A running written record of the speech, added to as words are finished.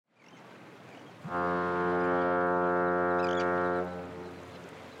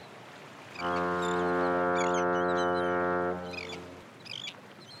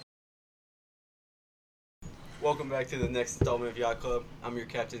Welcome back to the next installment of Yacht Club. I'm your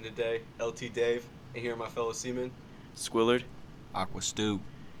captain today, LT Dave, and here are my fellow seamen. Squillard. Aqua Stew.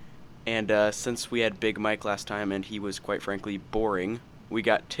 And since we had Big Mike last time and he was quite frankly boring, we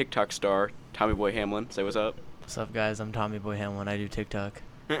got TikTok star Tommy Boy Hamlin. Say what's up. What's up, guys? I'm Tommy Boy Hamlin. I do TikTok.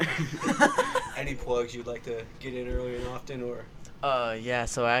 Any plugs you'd like to get in early and often, or? Yeah,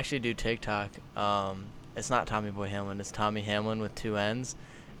 so I actually do TikTok. It's not Tommy Boy Hamlin. It's Tommy Hamlin with 2 N's.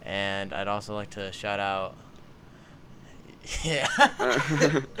 And I'd also like to shout out... Yeah.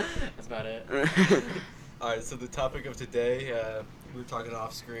 That's about it. Alright, so the topic of today, we were talking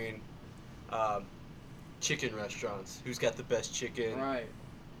off screen, chicken restaurants. Who's got the best chicken? Alright,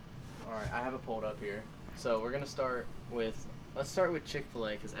 I have it pulled up here. So we're going to start with... Let's start with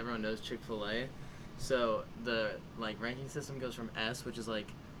Chick-fil-A, because everyone knows Chick-fil-A. So the ranking system goes from S, which is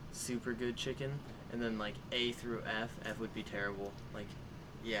super good chicken, and then A through F. F would be terrible.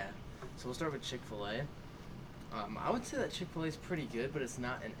 Yeah. So we'll start with Chick-fil-A. I would say that Chick-fil-A is pretty good, but it's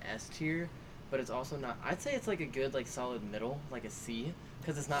not an S tier. But it's also not. I'd say it's a good solid middle, like a C,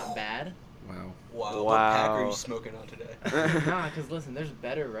 because it's not bad. Wow. Wow. What pack are you smoking on today? Nah, because listen, there's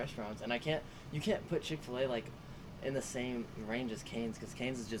better restaurants, and you can't put Chick-fil-A in the same range as Cane's, because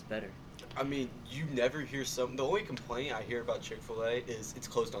Cane's is just better. I mean, you never hear the only complaint I hear about Chick-fil-A is it's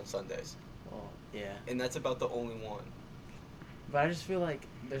closed on Sundays. Well, yeah. And that's about the only one. But I just feel like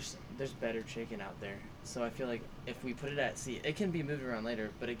there's better chicken out there. So I feel like if we put it at C, it can be moved around later,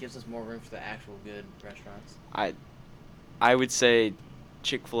 but it gives us more room for the actual good restaurants. I would say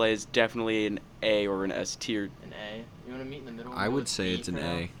Chick-fil-A is definitely an A or an S tier. An A? You want to meet in the middle? I would say it's an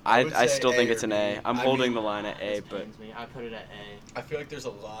A. I still A think or it's an B. A. I'm I holding mean, the line at A, This but pains me. I put it at A. I feel like there's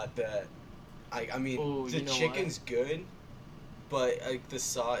a lot that I mean, Ooh, the you know chicken's good, but the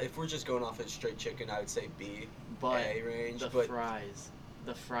sauce. If we're just going off of straight chicken, I would say B, But A range. the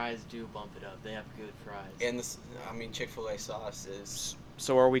fries do bump it up. They have good fries. And Chick-fil-A sauce is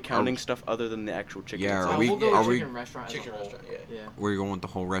So are we counting stuff other than the actual chicken? Yeah, itself? are we- We'll go with are we- chicken restaurant as a chicken whole. restaurant. Yeah. Yeah. We're going with the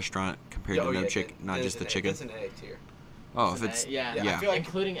whole restaurant compared to no chicken, not just the chicken. That's an A tier. Oh, It's if an it's A, yeah. Yeah, I feel like-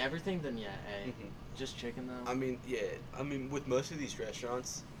 Including everything, then yeah, A. Mhm. Just chicken though. I mean, yeah. I mean, with most of these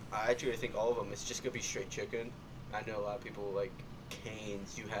restaurants, I actually think all of them, it's just gonna be straight chicken. I know a lot of people like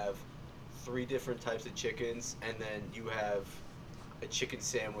Cane's. You have 3 different types of chickens, and then you have a chicken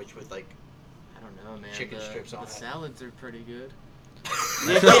sandwich with I don't know, man. chicken strips on the it. salads are pretty good.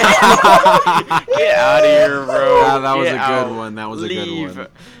 Get out of here, bro. Yeah, that was Get a good out. one. That was a good Leave. one.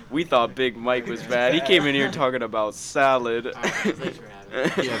 We thought Big Mike was bad. He came in here talking about salad. All right, thanks for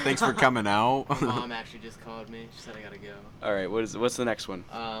having me. Yeah, thanks for coming out. My mom actually just called me. She said I gotta go. All right, what's the next one?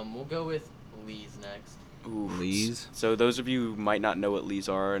 We'll go with Lee's next. Ooh, Lee's? So those of you who might not know what Lee's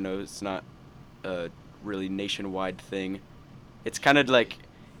are, I know it's not a really nationwide thing. It's kind of like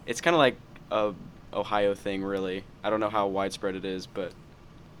a Ohio thing, really. I don't know how widespread it is, but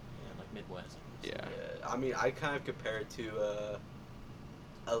Yeah, Midwest. yeah. Yeah, I mean, I kind of compare it to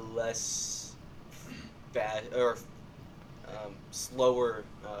a less bad or slower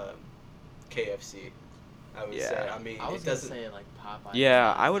KFC. I would say. Yeah. I mean, I was it gonna doesn't. say Popeyes.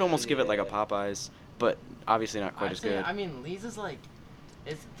 Yeah, I would almost give it like a Yeah. Popeyes, but obviously not quite I'd as say, good. I mean, Lee's is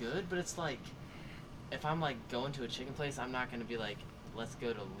it's good, but it's if I'm going to a chicken place, I'm not gonna be let's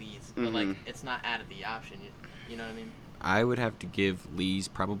go to Lee's. But Mhm. it's not out of the option. You know what I mean? I would have to give Lee's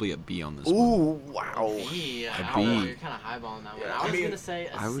probably a B on this one. Ooh, wow. B. A I don't know, B. you're kind of highballing that one. Yeah, I was I mean, gonna say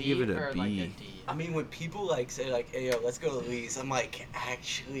a I would C give it a or B. a D. I mean, when people say "Hey, yo, let's go to Lee's," I'm like,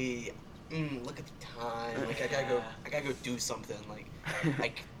 actually, look at the time. Like, I gotta go do something.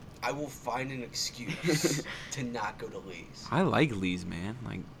 Like, I will find an excuse to not go to Lee's. I like Lee's, man.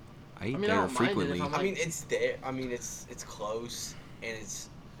 I eat I mean, I there don't mind it if frequently. I'm I mean, it's there. I mean, it's close and it's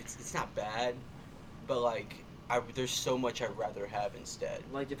not bad, but there's so much I'd rather have instead.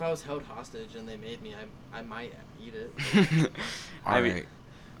 If I was held hostage and they made me, I might eat it. All I right, mean-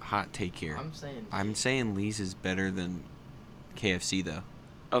 hot take here. I'm saying. saying Lee's is better than KFC though.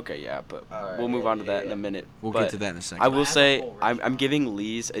 Okay, yeah, but Alright, we'll move on to that in yeah. a minute. We'll But get to that in a second. I will As a say whole I'm restaurant. giving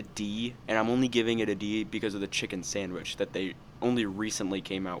Lee's a D, and I'm only giving it a D because of the chicken sandwich that they only recently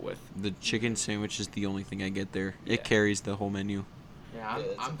came out with. The chicken sandwich is the only thing I get there. Yeah. It carries the whole menu. Yeah, Yeah,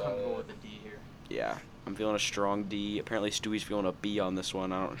 that's I'm about comfortable it. with a D here. Yeah, I'm feeling a strong D. Apparently Stewie's feeling a B on this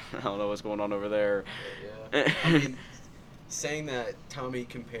one. I don't know what's going on over there. Yeah. I mean, saying that Tommy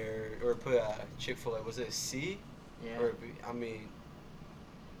put Chick-fil-A, was it a C? Yeah. Or a B?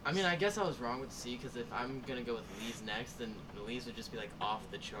 I mean, I guess I was wrong with C because if I'm gonna go with Lee's next, then Lee's would just be off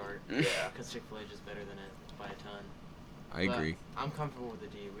the chart. Yeah. Because Chick-fil-A is just better than it by a ton. I But agree. I'm comfortable with the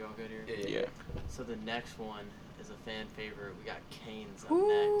D. We all good here? Yeah. Yeah. So the next one is a fan favorite. We got Cane's up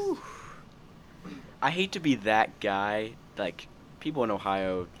Ooh. next. I hate to be that guy. Like, people in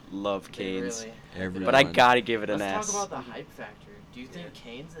Ohio love Canes, Really. Everyone. but I gotta give it an Let's S. talk about the hype factor. Do you think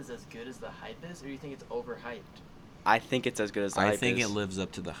Canes is as good as the hype is, or do you think it's overhyped? I think it's as good as the I hype think is. it lives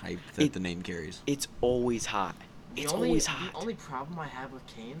up to the hype that the name carries. It's always hot. It's always hot. The only problem I have with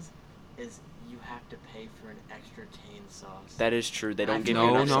Canes is you have to pay for an extra cane sauce. That is true. They don't give you No,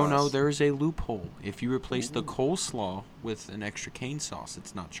 enough no, no. sauce. There is a loophole. If you replace the coleslaw with an extra cane sauce,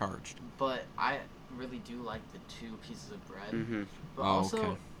 it's not charged. But I really do like the 2 pieces of bread. Mm-hmm. But Oh, also,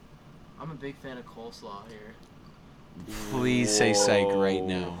 okay. I'm a big fan of coleslaw here. Please say psych right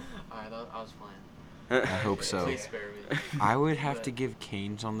now. Alright, I was playing. I hope so. Please spare me. I would have But- to give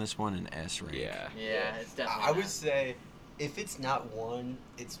Canes on this one an S rank. Yeah. Yeah, it's definitely. I would not. say, if it's not 1,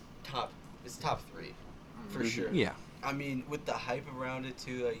 it's top 3 for Mhm. sure. Yeah. I mean, with the hype around it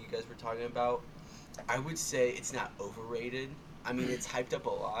too, that you guys were talking about, I would say it's not overrated. I mean, it's hyped up a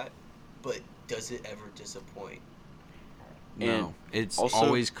lot, but does it ever disappoint? No. It's also-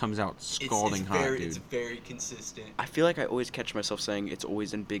 always comes out It's scalding hot, very, dude. It's very consistent. I feel like I always catch myself saying it's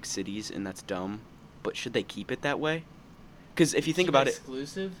always in big cities, and that's dumb. But should they keep it that way? Because if you think Keep about it,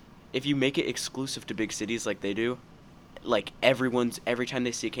 exclusive. if you make it exclusive to big cities like they do, like every time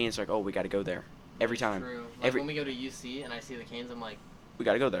they see a cane, it's like, oh, we got to go there. Every That's time. True. Like Every- when we go to UC and I see the canes, I'm like, We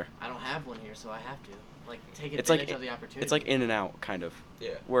got to go there. I don't have one here, so I have to. Like, take It's like- advantage of the opportunity. It's like In and Out, kind of.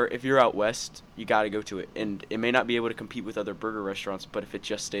 Yeah. Where if you're out west, you got to go to it. And it may not be able to compete with other burger restaurants, but if it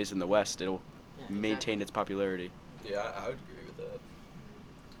just stays in the west, it'll Yeah, maintain exactly. its popularity. Yeah, I would agree with that.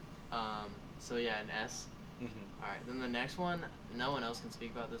 So yeah, an S. Mm-hmm. Alright, then the next one, no one else can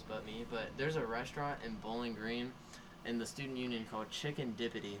speak about this but me, but there's a restaurant in Bowling Green in the student union called Chicken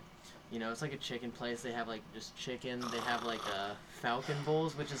Dippity. You know, it's like a chicken place. They have like just chicken. They have like Falcon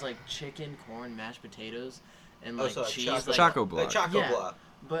Bowls, which is like chicken, corn, mashed potatoes, and like so like cheese. choco- like, Choco block. Like Choco Yeah. Block.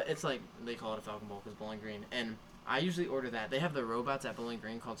 But it's like, they call it a Falcon Bowl because Bowling Green. And I usually order that. They have the robots at Bowling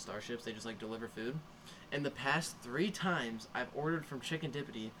Green called Starships. They just like deliver food. And the past 3 times I've ordered from Chicken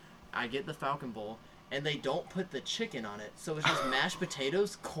Dippity, I get the Falcon Bowl, and they don't put the chicken on it. So it's just mashed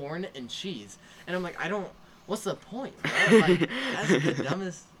potatoes, corn, and cheese. And I'm like, what's the point, bro? Like, that's the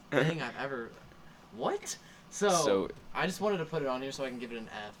dumbest thing I've ever... What? So, I just wanted to put it on here so I can give it an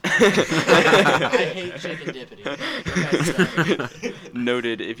F. I hate Chicken Dippity. You guys suck.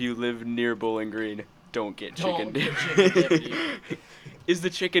 Noted, if you live near Bowling Green, don't get chicken Don't get dip. Chicken Dippity. Is the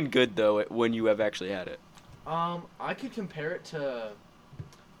chicken good, though, when you have actually had it? I could compare it to...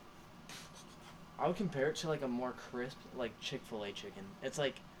 I would compare it to like a more crisp, like Chick-fil-A chicken. It's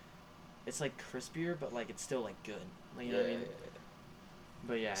like crispier, but like it's still like good. Like, you know what I mean?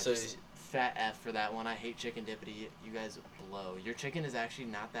 But yeah, So just fat F for that one. I hate Chicken Dippity. You guys blow. Your chicken is actually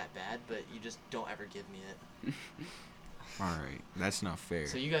not that bad, but you just don't ever give me it. Alright, that's not fair.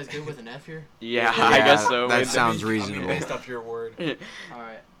 So you guys good with an F here? Yeah, I guess so. that With- sounds I mean, reasonable. based off your word. All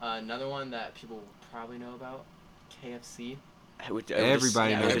right. Another one that people will probably know about, KFC.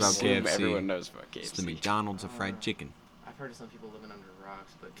 Everybody I knows would about assume KFC. Everyone knows about KFC. It's the McDonald's of fried chicken. I've heard of some people living under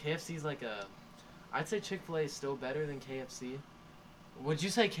rocks, but KFC's like I'd say Chick-fil-A is still better than KFC. Would you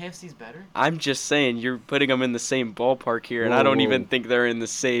say KFC's better? I'm just saying, you're putting them in the same ballpark here, and I don't Whoa. even think they're in the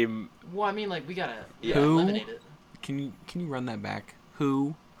same. Well, I mean, like we gotta Who? eliminate it. Can you run that back?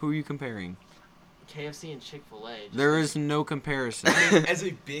 Who are you comparing? KFC and Chick-fil-A. just There like- is no comparison. I mean, as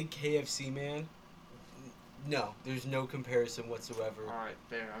a big KFC man, no, there's no comparison whatsoever. All right,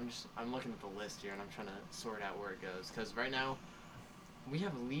 fair. I'm looking at the list here, and I'm trying to sort out where it goes. Because right now, we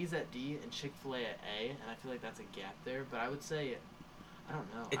have Lee's at D and Chick-fil-A at A, and I feel like that's a gap there. But I would say, I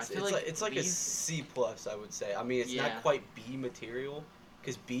don't know. It's I feel it's like a Lee's- C plus, I would say. I mean, it's Yeah. not quite B material,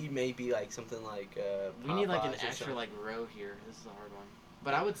 because B may be like something like. We need like an Popeyes or extra something. like row here. This is a hard one.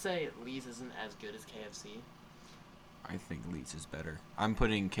 But I would say Lee's isn't as good as KFC. I think Lee's is better. I'm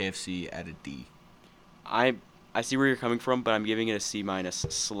putting KFC at a D. I see where you're coming from, but I'm giving it a C minus,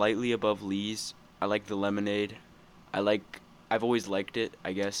 slightly above Lee's. I like the lemonade. I've always liked it,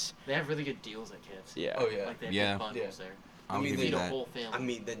 I guess. They have really good deals at KFC. Yeah. Oh yeah. Like they have Yeah. good bundles Yeah. there. I'll I mean, give they you Feed a that. whole family. I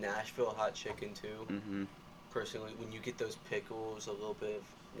mean, the Nashville hot chicken too. Mm-hmm. Personally, when you get those pickles, a little bit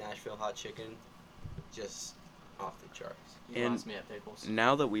of Nashville hot chicken, just off the charts. You and- lost me at pickles.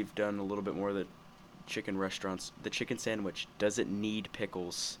 Now that we've done a little bit more of the chicken restaurants, the chicken sandwich, does it need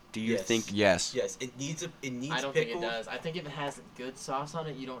pickles? Do you Yes. think? Yes. Yes, it needs I don't pickles. think it does. I think if it has good sauce on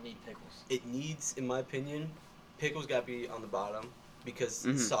it, you don't need pickles. It needs, in my opinion, pickles got to be on the bottom because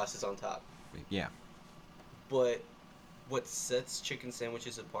Mhm. the sauce is on top. Yeah. But what sets chicken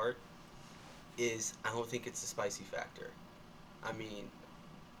sandwiches apart is I don't think it's the spicy factor. I mean,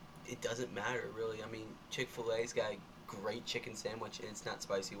 it doesn't matter really. I mean, Chick-fil-A's got great chicken sandwich and it's not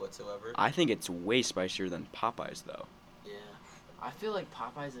spicy whatsoever. I think it's way spicier than Popeyes though. Yeah. I feel like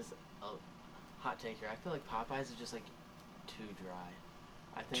Popeyes is a hot take here. I feel like Popeyes is just like too dry.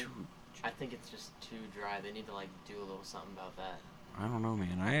 I think it's just too dry. They need to like do a little something about that. I don't know,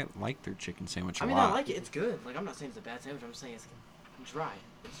 man. I like their chicken sandwich a I mean, lot. I like it. It's good. Like, I'm not saying it's a bad sandwich. I'm just saying it's dry.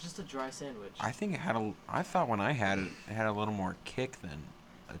 It's just a dry sandwich. I think I thought when I had it, it had a little more kick than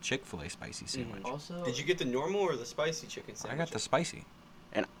a Chick-fil-A spicy sandwich. Also, Did you get the normal or the spicy chicken sandwich? I got the spicy.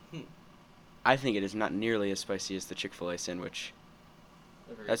 I think it is not nearly as spicy as the Chick-fil-A sandwich.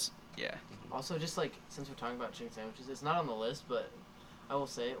 Agreed. That's yeah. Also, just like since we're talking about chicken sandwiches, it's not on the list, but I will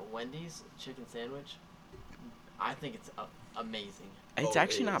say Wendy's chicken sandwich. I think it's amazing. It's Oh,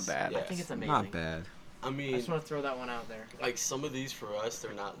 actually it not is. bad. Yeah. I think it's amazing. Not bad. I I mean, just want to throw that one out there. like some of these for us,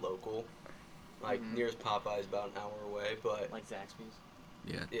 they're not local. Like Mhm. nearest Popeyes about an hour away, but Like Zaxby's.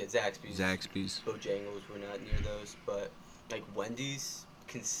 Yeah. yeah, Zaxby's, Zaxby's. Bojangles were not near those, but like Wendy's,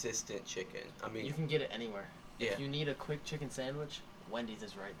 consistent chicken. I mean, You can get it anywhere. yeah. If you need a quick chicken sandwich, Wendy's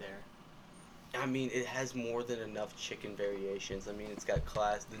is right there. I mean, it has more than enough chicken variations. I mean, it's got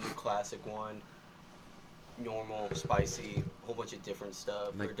the new classic one, normal, spicy, a whole bunch of different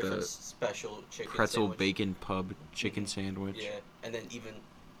stuff, Like or different the special chicken Pretzel sandwich. bacon pub chicken sandwich. Yeah, and then even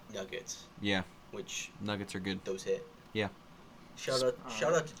nuggets, Yeah, which nuggets are good. those hit. Yeah. Shout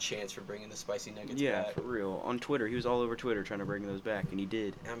out to Chance for bringing the spicy nuggets Yeah, back. for real. On Twitter, he was all over Twitter trying to bring those back, and he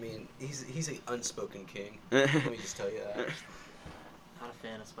did. I mean, he's an unspoken king. Let me just tell you that. Not a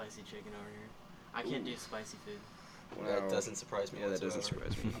fan of spicy chicken over here. I can't do spicy food. That doesn't surprise me Yeah, that whatsoever.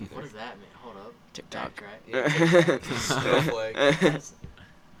 doesn't surprise me. What does that mean? Hold up. TikTok. Backtrack. Yeah, TikTok, snowflake. That's-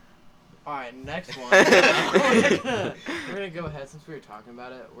 Alright, next one. We're gonna go ahead, since we were talking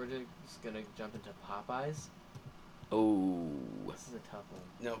about it, we're just gonna jump into Popeyes. Oh. This is a tough one.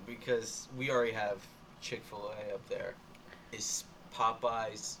 No, because we already have Chick-fil-A up there. Is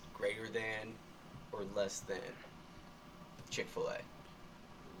Popeyes greater than or less than Chick-fil-A?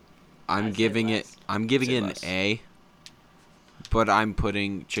 I'm I'd say giving it. less. I'm giving Say it an less. A. But I'm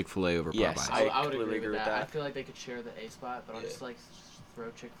putting Chick-fil-A over Yes, Popeyes. I I would completely agree with agree with that. I that. feel like they could share the A spot, but I'll Yeah. just like throw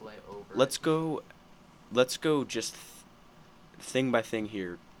Chick-fil-A over. Let's go just thing by thing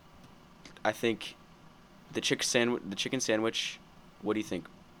here. I think the chicken sandwich, what do you think?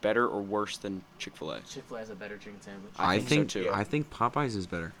 Better or worse than Chick-fil-A? Chick-fil-A has a better chicken sandwich. I I think think so, too. I think Popeyes is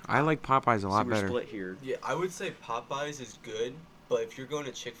better. I like Popeyes a lot so we're better. split here. Yeah, I would say Popeyes is good, but if you're going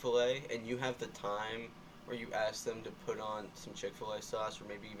to Chick-fil-A and you have the time or you ask them to put on some Chick-fil-A sauce or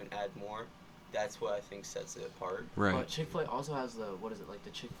maybe even add more, that's what I think sets it apart. Right. But Chick-fil-A also has the, what is it, like the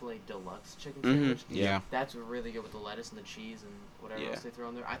Chick-fil-A deluxe chicken Mhm. sandwich. Yeah. That's really good with the lettuce and the cheese and whatever Yeah. else they throw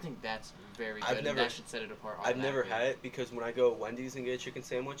in there. I think that's very I've good, and never- that should set it apart. I've never had it because when I go to Wendy's and get a chicken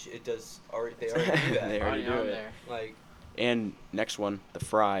sandwich, they already do that. They already do on it. there. Like, And next one, the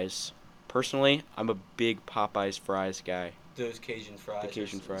fries. Personally, I'm a big Popeyes fries guy. those Cajun fries. The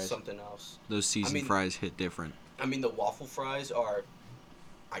Cajun are fries. Something else. Those seasoned mean- fries hit different. I mean, the waffle fries are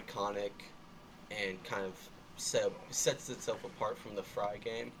iconic and kind of sets itself apart from the fry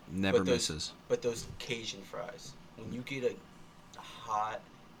game. Never But those- misses. But those Cajun fries, when you get a hot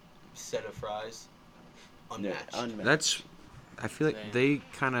set of fries, unmatched. That's. I feel like Same. they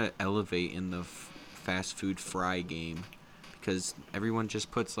kind of elevate in the fast food fry game because everyone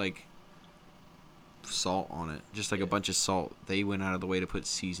just puts like salt on it, just like a Yeah. bunch of salt. They went out of the way to put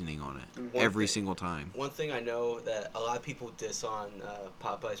seasoning on it One every thing- single time. One thing I know that a lot of people diss on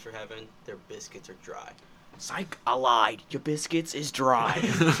Popeyes for having, their biscuits are dry. Psych, I lied. Your biscuits is dry.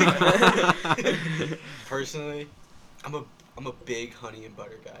 Personally, I'm a big honey and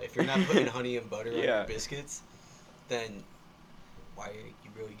butter guy. If you're not putting honey and butter on Yeah. your biscuits, then why are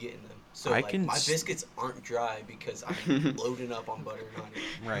you really getting them? So I like, can my s- biscuits aren't dry because I'm loading up on butter and honey.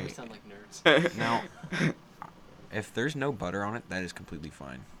 We Right. sound like nerds. Now, if there's no butter on it, that is completely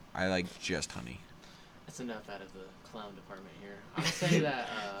fine. I like just honey. That's enough out of the clown department here. I'll say that.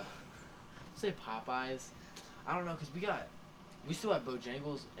 Say Popeyes. I don't know, cause we still have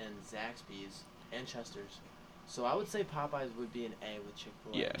Bojangles and Zaxby's and Chester's. So I would say Popeyes would be an A with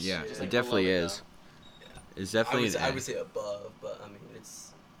Chick-fil-A. Yes. Yeah, Just it like definitely below it, is. though. It's definitely an A. I would say above, but I mean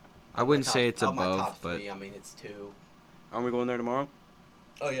it's. I wouldn't my say top- it's of my above, top but three, I mean it's 2. Aren't we going there tomorrow?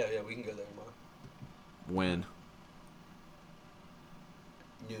 Oh yeah, we can go there tomorrow. when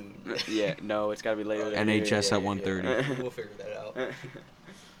Noon. Yeah, no, it's got to be later. than NHS noon. at 1:30. We'll figure that out.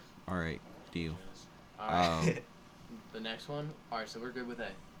 all right, deal. Alright. The next one. Alright, so we're good with A.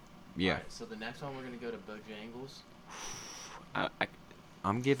 Yeah, Alright, so the next one we're gonna go to Bojangles.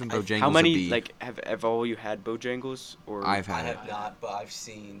 I'm giving I- Bojangles How a many B. like have all you had Bojangles or? I've I had it. have not, but I've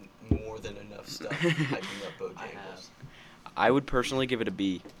seen more than enough stuff hyping up I have. Bojangles. I would personally give it a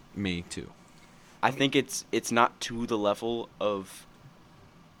B. Me too. I think it's not to the level of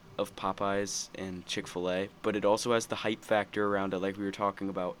Popeyes and Chick-fil-A, but it also has the hype factor around it, like we were talking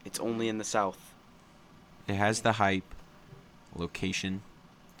about. It's only in the South. It has the hype. Location.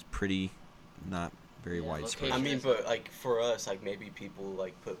 It's pretty not very Yeah, widespread. I location mean, is- but like for us, like maybe people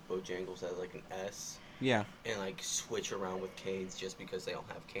like put Bojangles as like an S Yeah, and like switch around with Canes just because they don't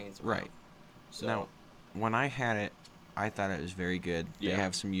have Canes. Around. right. So Now, when I had it, I thought it was very good. Yeah. They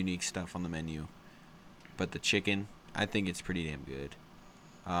have some unique stuff on the menu. But the chicken, I think it's pretty damn good.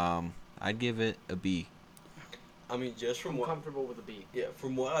 I'd give it a B. I mean, just from I'm what comfortable with a B.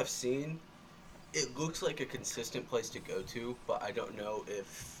 from what I've seen, it looks like a consistent place to go to, but I don't know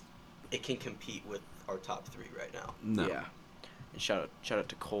if it can compete with our top 3 right now. No. Yeah. And shout out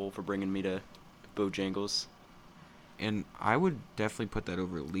to Cole for bringing me to Bojangles. And I would definitely put that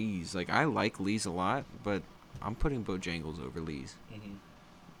over Lee's. Like, I like Lee's a lot, but I'm putting Bojangles over Lee's.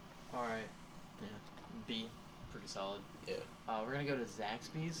 Mm-hmm. All right. Yeah. B. Pretty solid. Yeah. We're gonna go to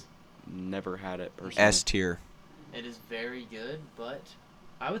Zaxby's. Never had it personally. S tier. It is very good, but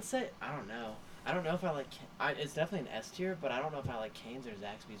I would say I don't know. I don't know if I like. It's definitely an S tier, but I don't know if I like Cane's or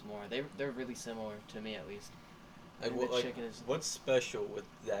Zaxby's more. They're really similar to me at least. Like, And what, the like chicken is. what's special with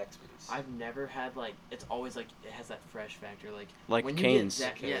Zaxby's? I've never had like. It's always like it has that fresh factor. Like when Cane's. You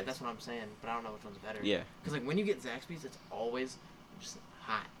get yeah, Cane's. that's what I'm saying. But I don't know which one's better. Yeah. Because like when you get Zaxby's, it's always just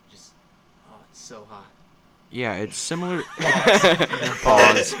hot. Just it's so hot. Yeah, it's similar.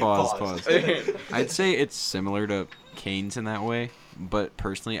 Pause. Pause. I'd say it's similar to Cane's in that way, but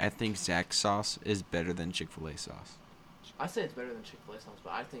personally, I think Zax's sauce is better than Chick-fil-A sauce. I say it's better than Chick-fil-A sauce,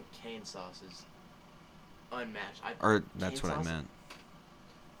 but I think Cane's sauce is unmatched. Or that's Cane's what I sauce? meant.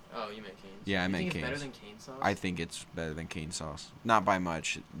 Oh, you meant Cane's. Yeah, I You meant think it's better Cane's. than Cane's sauce? I think it's better than Cane's sauce. Not by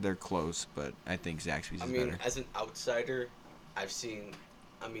much. They're close, but I think Zaxby's I is mean, better. as an outsider,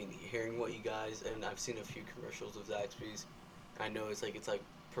 hearing what you guys, and I've seen a few commercials of Zaxby's. I know it's like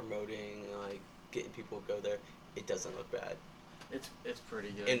promoting, like getting people to go there. It doesn't look bad, It's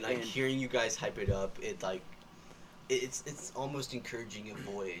pretty good. and like And- hearing you guys hype it up, it's almost encouraging a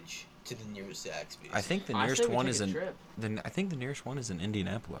voyage to the nearest Zaxby's. I think the I say nearest we one take is a in. trip. I think the nearest one is in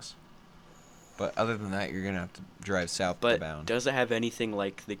Indianapolis. But other than that, you're gonna have to drive south to But bound. does it have anything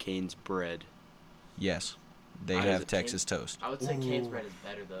like the Cane's bread? Yes, they I- have Cane's- Texas toast. I would say Cane's Ooh. bread is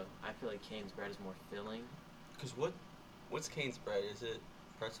better though. I feel like Cane's bread is more filling. Because what's Cane's bread? Is it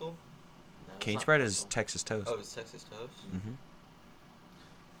pretzel? No, it's Cane's not bread is pretzel. Texas toast. Oh, it's Texas toast. Mm-hmm.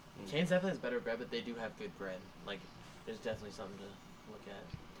 Cane's definitely has better bread, but they do have good bread. Like, there's definitely something to look at.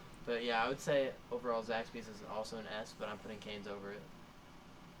 But yeah, I would say overall Zaxby's is also an S, but I'm putting Cane's over it.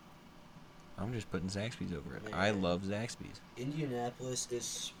 I'm just putting Zaxby's over it. I Man. love Zaxby's. Indianapolis is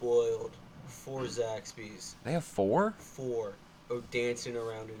spoiled for Zaxby's. They have 4? 4 dancing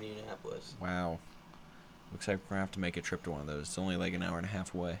around Indianapolis. Wow. Looks like we're gonna have to make a trip to one of those. It's only like an hour and a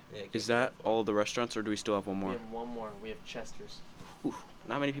half away. Yeah, Is that all the restaurants, or do we still have one We more? have one more. We have Chester's.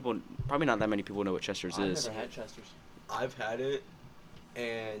 Not many people, probably not that many people know what Chester's I've is. never had Chester's. I've had it,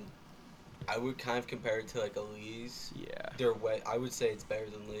 and I would kind of compare it to like a Lee's. Yeah. I would say it's better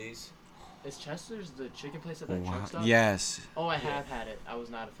than Lee's. Is Chester's the chicken place at that truck Wow. stop? Yes. Oh, I Yeah. have had it. I was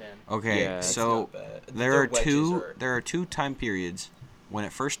not a fan. Okay. Yeah, it's so Not bad. there Their are wedges two. are- There are 2 time periods when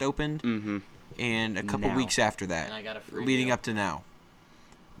it first opened Mm-hmm. and a couple Now. weeks after And that, I got a free leading meal. up to now.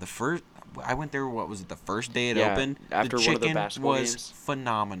 The first. I went there. What was it? The first day it Yeah, opened. after the one of the chicken basketball was games.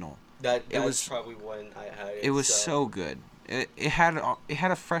 phenomenal. That's was- probably when I had it. It was so good. It had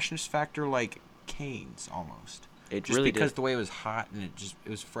a freshness factor like Cane's almost. It Just really because did. the way it was hot and it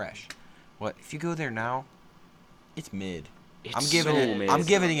was fresh. What if you go there now? It's mid. It's I'm giving so it. mid. I'm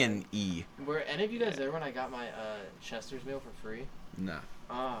giving it an E. Were any of you guys Yeah. there when I got my Chester's meal for free? No.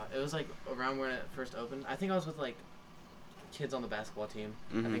 It was like around when it first opened. I think I was with like kids on the basketball team.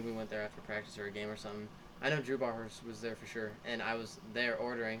 I Mhm. think we went there after practice or a game or something. I know Drew Barhurst was there for sure, and I was there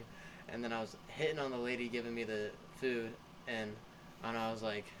ordering, and then I was hitting on the lady giving me the food, and I was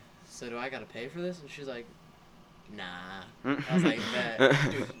like, "So do I gotta pay for this?" And she's like, "Nah." I was like,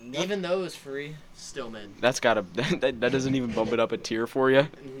 "Bet." Dude, Even though it was free, still mid. That's gotta that doesn't even bump it up a tier for you.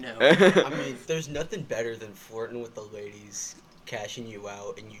 No. I mean, there's nothing better than flirting with the ladies, cashing you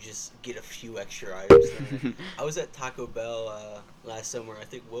out, and you just get a few extra items there. I was at Taco Bell last summer. I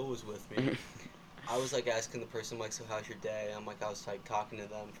think Will was with me. I was like asking the person, like, so how's your day? I was like talking to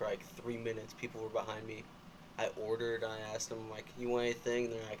them for like 3 minutes. People were behind me. I ordered. I asked them, like, you want anything?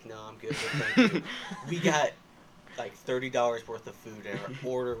 And they're like, no, I'm good. But thank you. We got like $30 worth of food, and our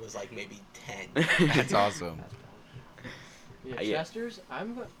order was like maybe 10. That's awesome. Yeah, Yeah. Chester's.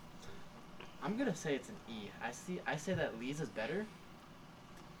 I'm gonna say it's an E. I say that Lee's is better.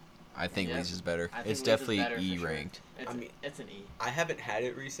 I think Yeah. Lee's is better. I think It's Lee's is definitely better E for sure. ranked. It's, I mean- it's an E. I haven't had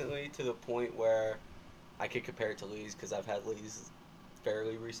it recently to the point where I could compare it to Lee's because I've had Lee's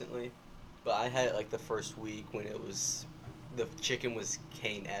fairly recently. But I had it like the first week when the chicken was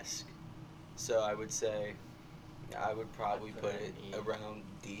Kane-esque. So I would say I would probably I'd put put it it an E. around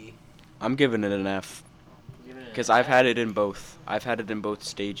D. I'm giving it an F Give it an because F. I've had it in both. I've had it in both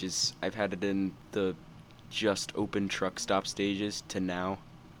stages. I've had it in the just open truck stop stages to now,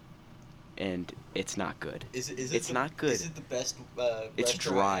 and it's not good. Is it It's not good. Is it the best It's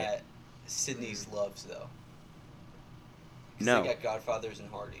restaurant dry. at Sydney's Loves, though? 'Cause No. They got Godfather's and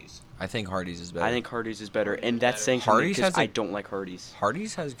Hardee's. I think Hardee's is better. I think Hardee's is better, Hardee's and is that's better. saying something Hardee's because has a- I don't like Hardee's.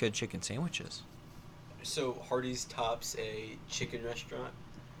 Hardee's has good chicken sandwiches. So Hardee's tops a chicken restaurant.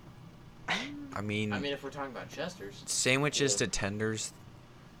 I mean, if we're talking about Chester's, sandwiches Yeah. to tenders,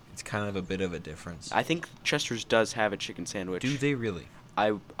 it's kind of a bit of a difference. I think Chester's does have a chicken sandwich. Do they really?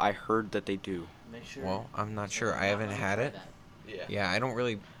 I heard that they do. make sure. Well, I'm not sure. I'm I not- haven't I'm had gonna it. try that. Yeah. Yeah, I don't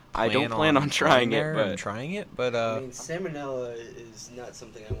really. I don't plan on trying going it, there but and trying it, but I mean, salmonella is not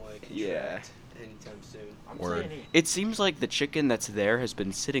something I want to Yeah. contract anytime soon. I'm Word. saying E. it seems like the chicken that's there has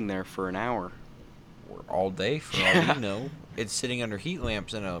been sitting there for an hour. all day for all Yeah. we know, it's sitting under heat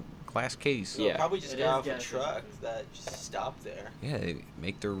lamps in a glass case. So Yeah. probably just It got is off a gas truck station. that just stopped there. Yeah, they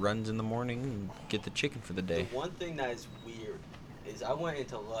make their runs in the morning and get the chicken for the day. The one thing that is weird is I went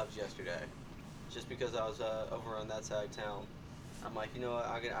into Love's yesterday, just because I was over on that side of town. I'm like, you know what,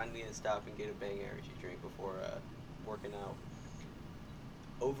 I need to stop and get a Bang energy drink before working out.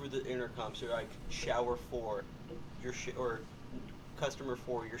 Over the intercoms, they're like, shower 4, or customer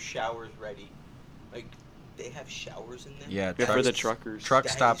 4, your shower's ready. Like, they have showers in there? Yeah, Good for trucks- the truckers. Truck That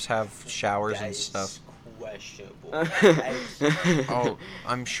stops is- have showers That and is stuff. questionable. That is- Oh,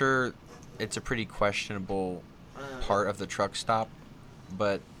 I'm sure it's a pretty questionable part of the truck stop,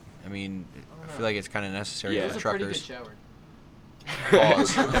 but I mean, I feel like it's kind of necessary Yeah. It for was the a pretty good truckers. shower.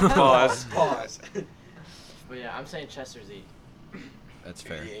 Pause. Pause. Pause. But yeah, I'm saying Chester's E. That's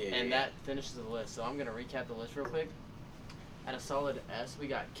fair. And that finishes the list. So I'm gonna recap the list real quick. At a solid S, we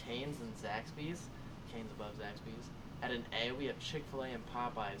got Cane's and Zaxby's. Cane's above Zaxby's. At an A, we have Chick-fil-A and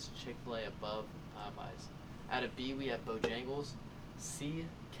Popeyes. Chick-fil-A above Popeyes. At a B, we have Bojangles. C,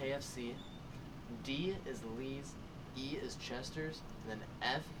 KFC. D is Lee's. E is Chester's. And then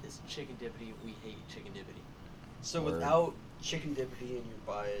F is Chicken Dippity. We hate Chicken Dippity. So Word. without chicken dippity in your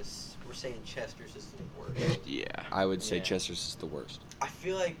bias, we're saying Chester's is the worst. Yeah. I would say Yeah. Chester's is the worst. I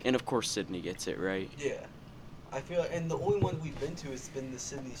feel like, And of course Sydney gets it, right? yeah. I feel like, and the only one we've been to has been the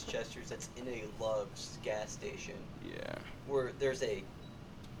Sydney's Chester's that's in a Love's gas station, Yeah. where there's a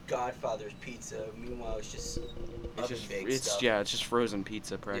Godfather's pizza. Meanwhile, it's just It's just oven-baked stuff. it's just frozen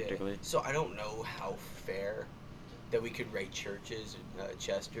pizza Yeah. practically. So I don't know how fair that we could rate Church's,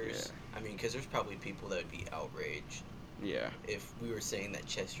 Chester's. I mean, because there's probably people that would be outraged Yeah. if we were saying that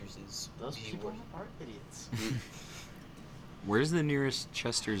Chester's is Those the people worst. are idiots. Where's the nearest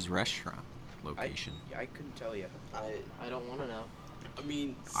Chester's restaurant location? I couldn't tell you. I don't want to know. I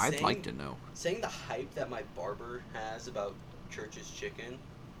mean, I'd saying, like to know. saying the hype that my barber has about Church's Chicken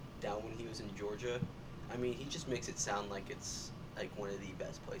down when he was in Georgia. I mean, he just makes it sound like it's like one of the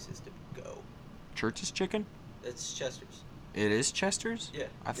best places to go. Church's Chicken? It's Chester's. It is Chester's? Yeah.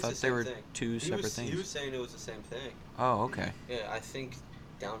 I it's thought the they same were thing. two separate He things. was saying it was the same thing. Oh, okay. Yeah, I think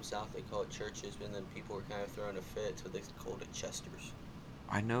down south they call it Church's, and then people were kind of throwing a fit, so they called it Chester's.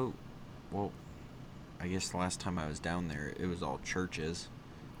 I know. Well, I guess the last time I was down there, it was all churches.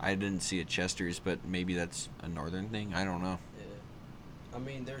 I didn't see a Chester's, but maybe that's a northern thing. I don't know. Yeah. I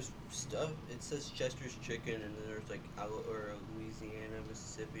mean, there's stuff. It says Chester's Chicken, and then there's like Louisiana,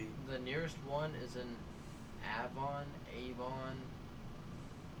 Mississippi. The nearest one is in Avon.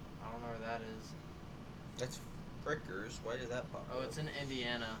 I don't know where that is. That's Frickers. Why did that pop Oh, up? it's in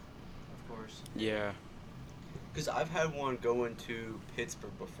Indiana, of course. Yeah. Because I've had one going to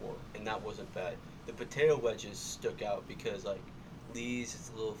Pittsburgh before, and that wasn't bad. The potato wedges stuck out because, like, Lee's,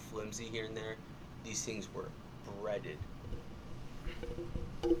 it's a little flimsy here and there. These things were breaded.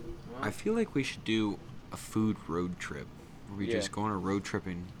 Well, I feel like we should do a food road trip. Where we Yeah. just go on a road trip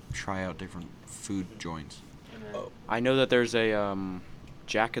and try out different food joints. and then, Oh. I know that there's a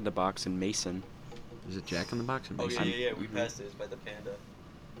Jack in the Box in Mason. Is it Jack in the Box? Oh, yeah, yeah, we Mhm. passed it. It's by the Panda.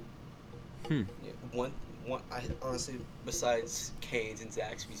 Hmm. Yeah, one, I honestly, besides Cane's and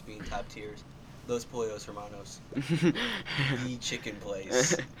Zaxby's being top tiers, Los Pollos Hermanos, the chicken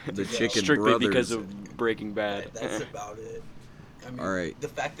place. The to go. chicken Strictly brothers. because of Breaking Bad. That's about it. I mean, All right. the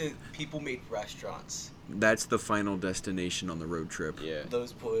fact that people made restaurants. That's the final destination on the road trip. Yeah.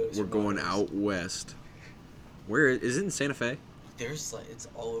 Those Pollos. We're going Hermanos. out west. Where is it in Santa Fe? There's like it's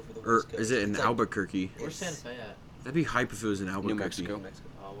all over the Or West Coast. is it in It's like- Albuquerque? Where's Santa it's- Fe at? That'd be hype if it was in Albuquerque. Mexico. New Mexico.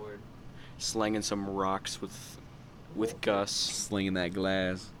 Oh, word. Slanging some rocks with Gus. Slinging that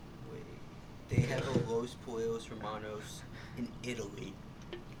glass. Wait, they have a Los Pollos Hermanos in Italy.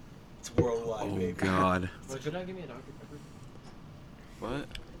 It's worldwide, Oh baby. God. Wait, could I give me a Dr. Pepper? What?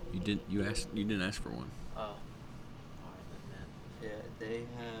 You didn't ask for one. Oh. Alright then, man. Yeah, they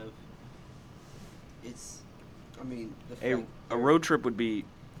have. It's. I mean, the A fact a road trip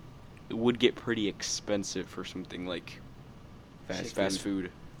would get pretty expensive for something like fast Chicken.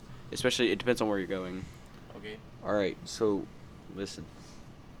 food. Especially, it depends on where you're going. Okay. All right. So, listen.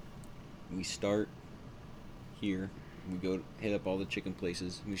 We start here. We go hit up all the chicken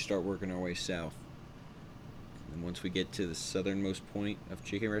places. We start working our way south. And once we get to the southernmost point of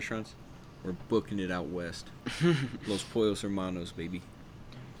chicken restaurants, we're booking it out west. Los Pollos Hermanos, baby.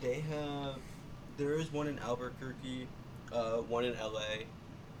 They have. There is one in Albuquerque, one in LA,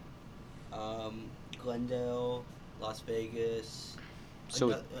 Glendale, Las Vegas.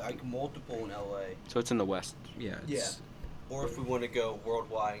 So- like multiple in LA. So it's in the west. Yeah. Yeah. Or if we want to go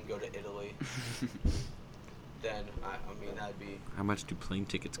worldwide and go to Italy, then I mean that'd be. How much do plane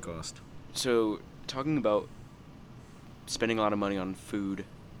tickets cost? So, talking about spending a lot of money on food,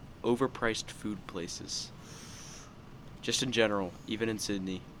 overpriced food places. Just in general, even in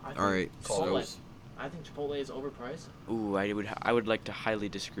Sydney. I think All right. Chipotle. So I think Chipotle is overpriced. Ooh, I would like to highly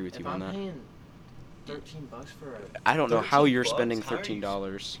disagree with If you on I'm that. paying $13 for a I don't know how you're $13? spending How are you-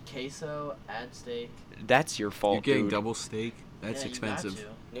 $13. queso, add steak. That's your fault, you're getting dude. double steak. That's Yeah, expensive. You got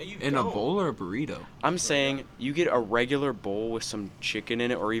to. No, you In don't. a bowl or a burrito? I'm saying you get a regular bowl with some chicken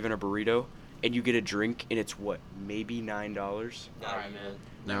in it or even a burrito, and you get a drink, and it's what, maybe $9? Not Alright, even. man.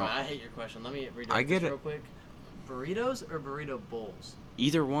 Now- No, I hate your question. Let me read I get this it. real quick. Burritos or burrito bowls?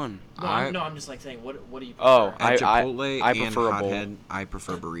 Either one. No, I'm just like saying, what do you prefer? Oh, At I Chipotle I and prefer a bowl. Hothead, I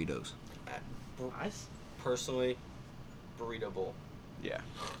prefer burritos. Personally, burrito bowl. Yeah.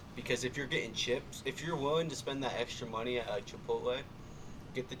 Because if you're getting chips, if you're willing to spend that extra money at like Chipotle,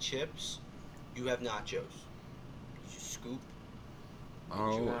 get the chips. You have nachos. You just scoop.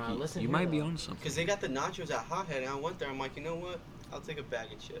 Oh, listen you here, might be though. on something. Because they got the nachos at Hothead, and I went there. I'm like, you know what? I'll take a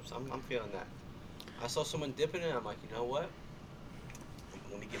bag of chips. I'm feeling that. I saw someone dipping it. I'm like, you know what?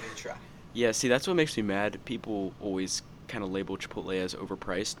 Let me give it a try. Yeah, see, that's what makes me mad. People always kind of label Chipotle as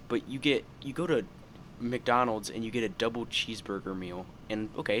overpriced, but you go to McDonald's and you get a double cheeseburger meal, and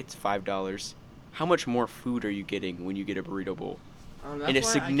okay, it's $5. How much more food are you getting when you get a burrito bowl? That's And a why I get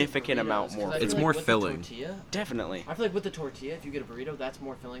significant amount burritos, more 'cause I food. It's feel more with the filling. tortilla, Definitely. I feel like with the tortilla, if you get a burrito, that's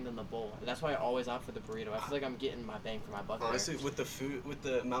more filling than the bowl. That's why I always opt for the burrito. I feel like I'm getting my bang for my buck. Honestly, there. with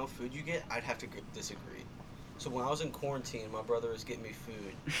the amount of food you get, I'd have to disagree. So when I was in quarantine, my brother was getting me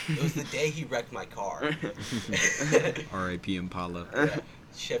food. It was the day he wrecked my car. R.I.P. Impala. Yeah,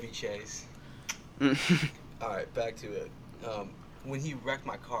 Chevy Chase. All right, back to it. When he wrecked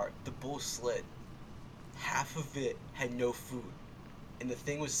my car, the bowl slid. Half of it had no food, and the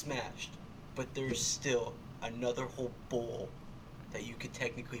thing was smashed. But there's still another whole bowl that you could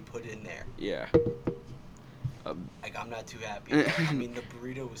technically put in there. Yeah. Like, I'm not too happy. I mean, the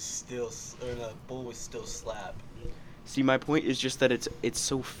burrito was still, or the bowl was still slab. See, my point is just that it's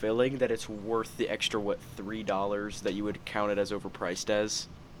so filling that it's worth the extra $3 that you would count it as overpriced as.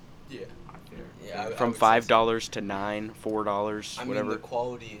 Yeah. Yeah. I From would say so. $5 to $9, $4, I whatever. mean, the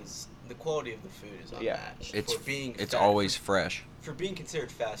quality of the food is Yeah. unmatched. It's For being it's fa- always fresh. for being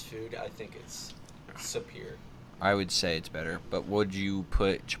considered fast food. I think it's superior. I would say it's better. But would you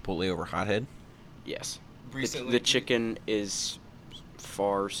put Chipotle over Hothead? Yes. Recently, The chicken is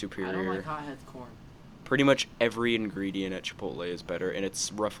far I don't superior. like hothead's corn. Pretty much every ingredient at Chipotle is better, and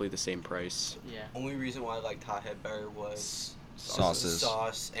it's roughly the same price. Yeah. Only reason why I liked Hothead better was Sauces.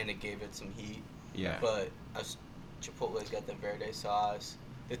 sauce, and it gave it some heat. Yeah. But Chipotle's got the verde sauce,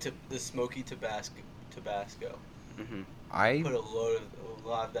 the smoky Tabasco. Hmm. I Put a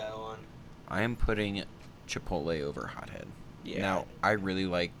lot of that on. I am putting Chipotle over Hothead. Yeah. Now, I really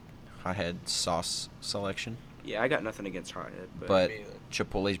like Hothead sauce selection, Yeah, I got nothing against Hothead, but Me either.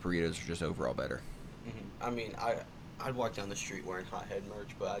 Chipotle's burritos are just overall better. I mean, I'd walk down the street wearing Hothead merch,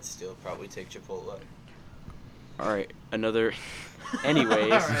 but I'd still probably take Chipotle. all right, another.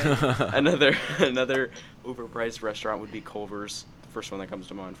 Anyways, Alright. another overpriced restaurant would be Culver's. The first one that comes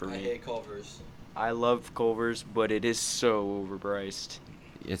to mind for I me. hate Culver's. I love Culver's, but it is so overpriced.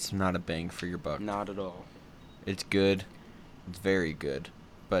 it's not a bang for your buck. Not at all. It's good. It's very good,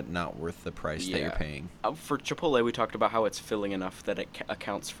 but not worth the price that you're Yeah. paying. For Chipotle, we talked about how it's filling enough that it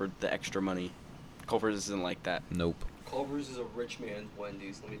accounts for the extra money. Culver's isn't like that. Nope. Culver's is a rich man's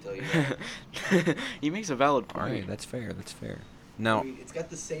Wendy's. Let me tell you that. He makes a valid All point. right, that's fair. That's fair. I Now, mean, it's got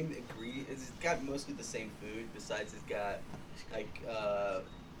the same ingredients. It's got mostly the same food. Besides, it's got like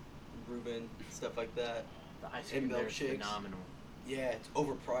Reuben stuff like that. The ice And cream there is milkshakes. phenomenal. Yeah, it's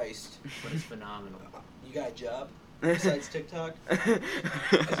overpriced. But it's phenomenal. You got a job besides TikTok? Because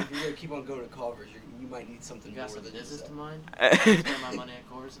if you're gonna keep on going to Culver's, you might need something You got more some than business just to that. mind? I'll spend my money at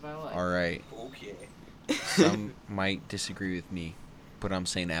Culver's if I like. all right. Okay. Some might disagree with me, but I'm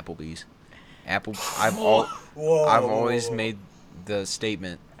saying Applebee's. I've Whoa. always made the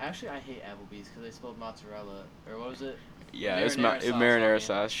statement. Actually, I hate Applebee's because they spelled mozzarella. Or what was it? Yeah, it was Marinara sauce marinara on it.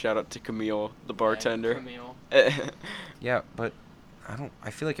 sauce. Shout out to Camille, the Yeah, bartender. Camille. Yeah, but I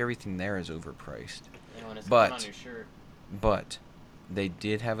feel like everything there is overpriced. And when it's But- coming on your shirt. But they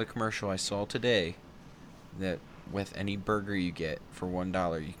did have a commercial I saw today that with any burger you get for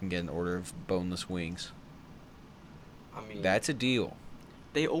 $1, you can get an order of boneless wings. I mean, That's a deal.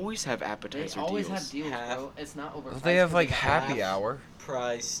 They always have They appetizer always deals. have deals, Half- bro. It's not overpriced. They have 'cause like it's happy half- hour.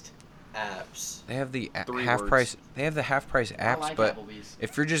 priced apps. They have the 3 half words. price. They have the half price I apps, like but Applebee's.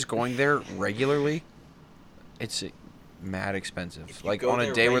 if you're just going there regularly, it's mad expensive. If you Like go on a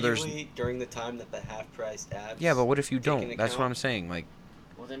there day where there's regularly during the time that the half-priced apps. yeah, but what if you take don't? into That's what account, I'm saying. Like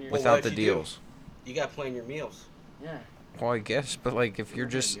Well, then you're Well, without what the if you do? deals. You gotta plan your meals. Yeah. Well, I guess, but like if you're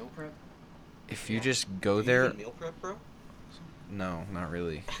ever been just meal prep? if you just go You there, even meal prep, bro. no, not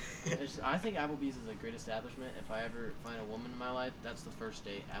really. I think Applebee's is a great establishment. If I ever find a woman in my life, that's the first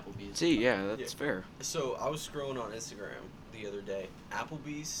date. Applebee's. See, yeah, that's Yeah. fair. So I was scrolling on Instagram the other day.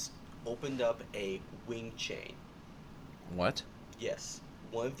 Applebee's opened up a wing chain. What? Yes,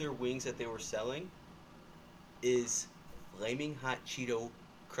 one of their wings that they were selling is flaming hot Cheeto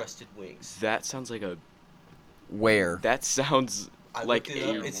crusted wings. That sounds like a. Where? That sounds I like looked it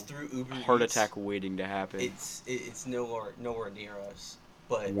up. a It's through Uber heart Eats. attack waiting to happen. It's nowhere near us,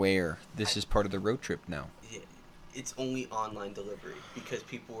 but Where? This I- is part of the road trip now. yeah, it's only online delivery because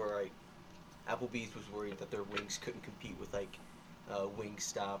people were like, Applebee's was worried that their wings couldn't compete with like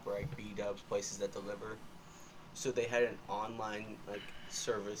Wingstop or like B-Dubs, places that deliver. So they had an online like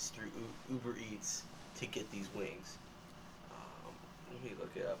service through Uber Eats to get these wings. Let me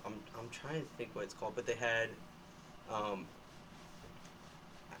look it up. I'm trying to think what it's called, but they had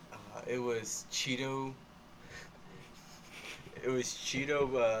it was Cheeto. It was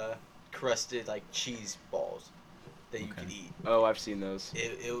Cheeto crusted like cheese balls that you Okay. could eat. Oh, I've seen those.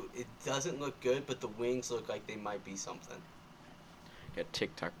 It doesn't look good, but the wings look like they might be something. Got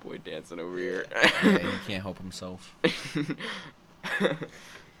TikTok boy dancing over here. Yeah, he can't help himself.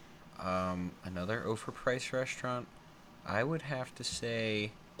 Another overpriced restaurant, I would have to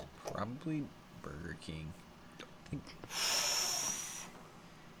say, probably Burger King.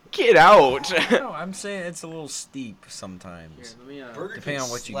 Get out! No, I'm saying it's a little steep sometimes. Here, let me. Burger Depending King on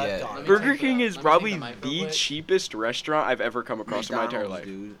what you slept get. on Let it. me Burger take King the- is let me probably take the mic real the quick. cheapest restaurant I've ever come across in my entire life.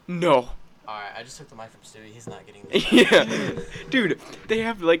 Dude. No. Alright, I just took the mic from Stewie. He's not getting this. Yeah. Dude, they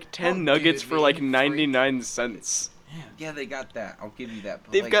have like 10 Don't nuggets do it, for man, like you freak. 99 cents. Yeah, they got that. I'll give you that.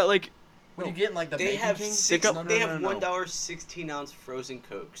 But They've got like What are you getting? Like the They Bacon have King? six. got- They no, have no, no. $1 16-ounce frozen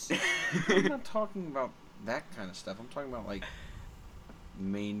cokes. I'm not talking about that kind of stuff. I'm talking about like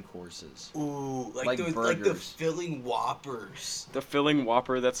main courses. Ooh, like Like the burgers. filling Whoppers. the filling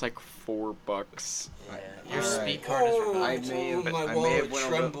Whopper that's like $4. Yeah, All your right. speed card is Oh, I reversed. may have, my I may wallet have went a little,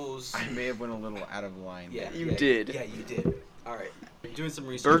 trembles. I may have went a little out of line. Yeah, there. You yeah, did. Yeah, you did. All right, doing some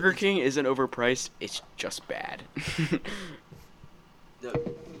research. Burger King isn't overpriced, it's just bad. No,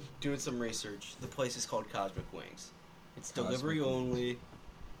 doing some research. The place is called Cosmic Wings. It's Cosmic delivery Wings. only,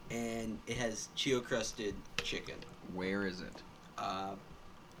 and it has Cheeto crusted chicken. Where is it?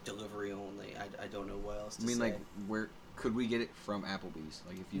 Delivery only. I don't know what else to I mean, say. like, where could we get it from Applebee's?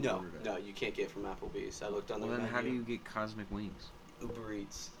 Like, if you no, ordered it. no, you can't get it from Applebee's. I looked on Well, their then menu. how do you get Cosmic Wings? Uber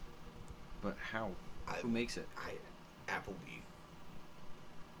Eats? But how? Who makes it? Applebee.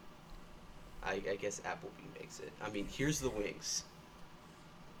 I guess Applebee makes it. I mean, here's the wings.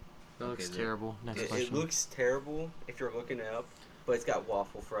 That looks Okay, terrible. Next It question. looks terrible if you're looking it up, but it's got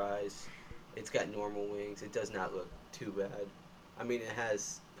waffle fries. It's got normal wings. It does not look too bad. I mean, it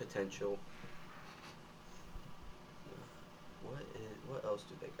has potential. What else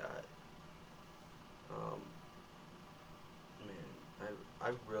do they got? Man,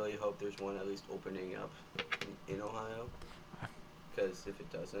 I really hope there's one at least opening up in Ohio. Because if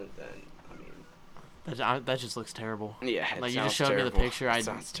it doesn't, then I mean, That just looks terrible. Yeah, it Like, you sounds just showed me the terrible. picture, It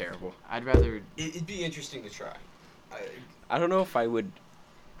sounds terrible. I'd rather. It'd be interesting to try. I don't know if I would.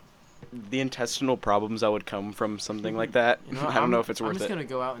 The intestinal problems that would come from something like that. You know, I don't know if it's I'm worth just it. gonna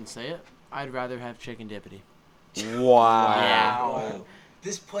go out and say it. I'd rather have chicken dippity. Wow.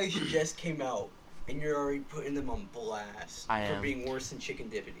 This place just came out, and you're already putting them on blast I for am. being worse than Chicken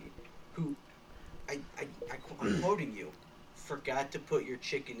Dippity, who, I'm quoting you, forgot to put your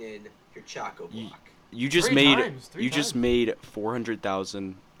chicken in your Choco Block. You just Three made times, three you just times. made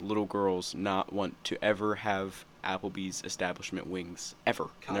 400,000 little girls not want to ever have Applebee's establishment wings ever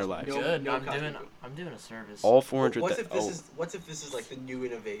in their Cosmo, lives. no- Good. no I'm copy. doing a service. All 400. What's if this is like the new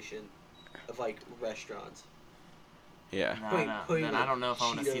innovation of like restaurants? Yeah. No, Putting- no. putting, Then like, I don't know if I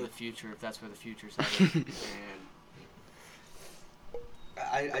want to see Cheeto- the future. If that's where the future's headed.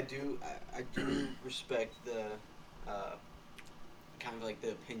 And I do respect the kind of like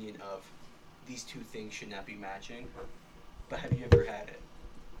the opinion of these two things should not be matching. But have you ever had it?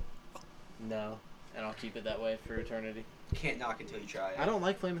 No, and I'll keep it that way for eternity. You can't knock until you try it. I don't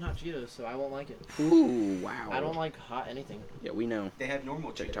like Flamin' Hot Cheetos, so I won't like it. Ooh, wow. I don't like hot anything. Yeah, we know. They have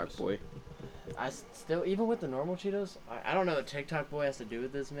normal TikTok Cheetos. boy. Still, even with the normal Cheetos, I don't know what TikTok boy has to do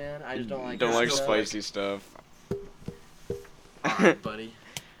with this, man. I just don't like. Don't that like stuff. spicy stuff. Alright, buddy.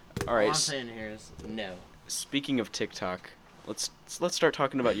 All All right. I'm saying here is no. Speaking of TikTok, let's start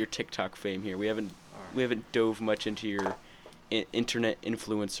talking about your TikTok fame here. We haven't dove much into your internet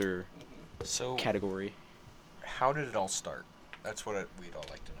influencer So, category. how did it all start? That's what we'd all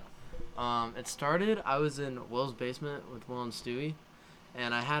like to know. It started. I was in Will's basement with Will and Stewie,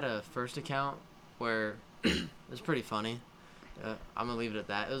 and I had a first account where it was pretty funny. I'm gonna leave it at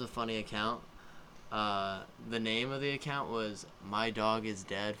that. It was a funny account. The name of the account was My Dog Is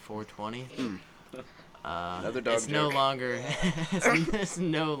Dead 420. Another dog It's no joke. longer it's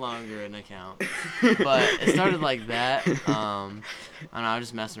no longer an account, but it started like that. And I was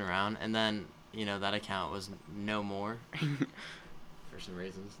just messing around, and then that account was no more for some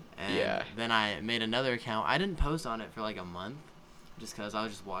reasons. And Yeah. then I made another account. I didn't post on it for like a month, just because I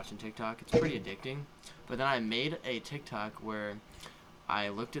was just watching TikTok. It's pretty addicting. But then I made a TikTok where I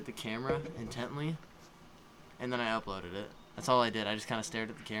looked at the camera intently, and then I uploaded it. That's all I did. I just kind of stared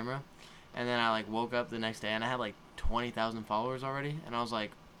at the camera. And then I woke up the next day and I had 20,000 followers already, and I was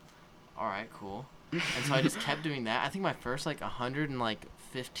like, all right, cool. And so I just kept doing that. I think my first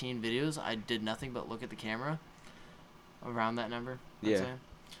 115 videos, I did nothing but look at the camera. Around that number, I'd Yeah. say.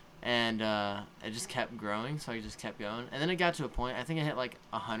 And it just kept growing, so I just kept going. And then it got to a point, I think I hit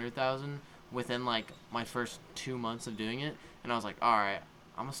 100,000 within my first 2 months of doing it, and I was like, all right,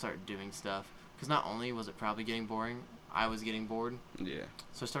 I'm gonna start doing stuff. Because not only was it probably getting boring, I was getting bored. Yeah.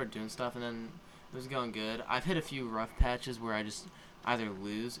 So I started doing stuff, and then it was going good. I've hit a few rough patches where I just either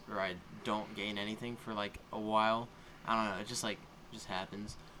lose or I don't gain anything for a while. I don't know. It just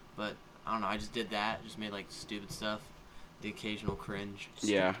happens. But I don't know. I just did that. Just made stupid stuff. The occasional cringe.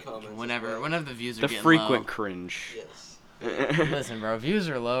 Yeah. Stupid comments as Whenever well. the views are The getting frequent low. cringe. Yes. Listen, bro. Views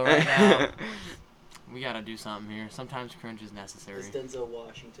are low right now. We gotta do something here. Sometimes cringe is necessary. As Denzel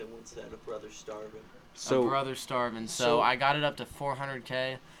Washington once said, "A brother starving." So a brother starving. So so- I got it up to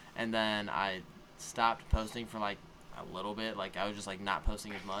 400K, and then I stopped posting for a little bit. I was just not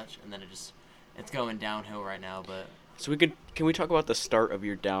posting as much, and then it's going downhill right now. But can we talk about the start of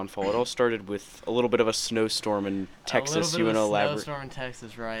your downfall? It all started with a little bit of a snowstorm in Texas. You want to elaborate? Snowstorm in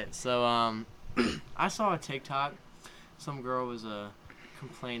Texas, right? So I saw a TikTok. Some girl was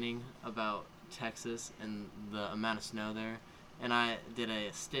complaining about Texas and the amount of snow there. And I did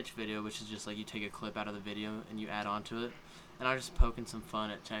a Stitch video, which is just you take a clip out of the video and you add on to it. And I was just poking some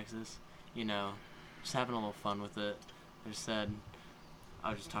fun at Texas, just having a little fun with it. I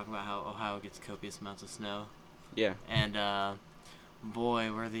was just talking about how Ohio gets copious amounts of snow. Yeah. And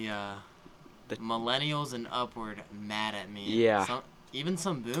boy, were the millennials and upward mad at me. Yeah. Even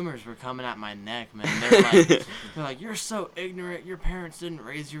some boomers were coming at my neck, man. They're like, you're so ignorant. Your parents didn't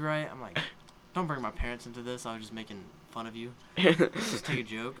raise you right. I'm like, don't bring my parents into this. I was just making fun of you. Just take a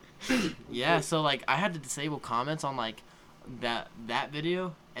joke. Yeah, so I had to disable comments on that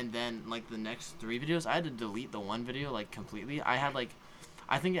video, and then the next 3 videos I had to delete the one video completely. I had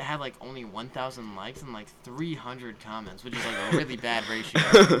I think it had only 1,000 likes and 300 comments, which is a really bad ratio.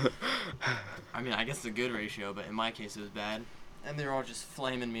 I mean, I guess it's a good ratio, but in my case it was bad. And they were all just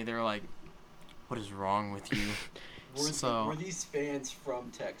flaming me. They were like, what is wrong with you? Were these fans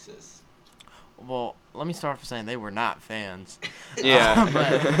from Texas? Well, let me start off saying they were not fans. Yeah.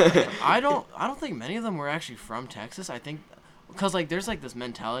 But I don't think many of them were actually from Texas. I think because there's this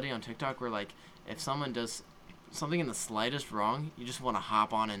mentality on TikTok where if someone does something in the slightest wrong, you just want to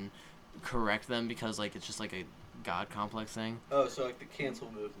hop on and correct them because like it's just like a god complex thing. Oh, so like the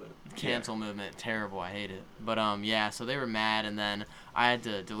cancel movement. Cancel movement, terrible. I hate it. But yeah, so they were mad, and then I had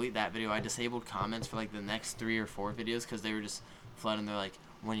to delete that video. I disabled comments for like the next 3 or 4 videos because they were just flooding. They're like,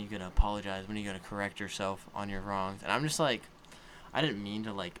 "When are you gonna apologize? When are you gonna correct yourself on your wrongs?" And I'm just like, I didn't mean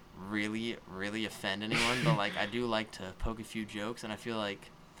to like really offend anyone, but like I do like to poke a few jokes, and I feel like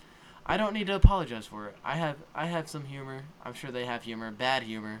I don't need to apologize for it. I have some humor. I'm sure they have humor, bad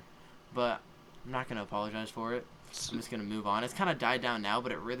humor, but I'm not gonna apologize for it. I'm just gonna move on. It's kind of died down now,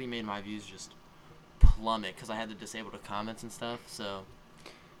 but it really made my views just plummet because I had to disable the comments and stuff. So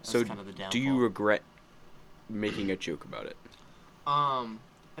that's kind of the downfall. Do you regret making a joke about it?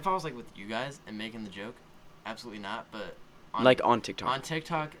 If I was like with you guys and making the joke, absolutely not. But on TikTok. On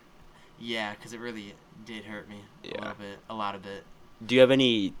TikTok, yeah, because it really did hurt me a lot of it. Do you have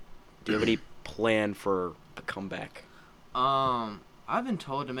any plan for a comeback? I've been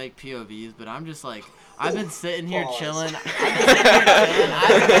told to make POVs, but I'm just like, I've been sitting here Pause. chilling.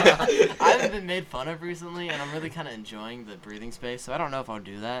 I haven't been made fun of recently, and I'm really kind of enjoying the breathing space, so I don't know if I'll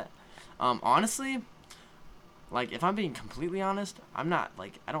do that. Honestly, like, if I'm being completely honest, I'm not,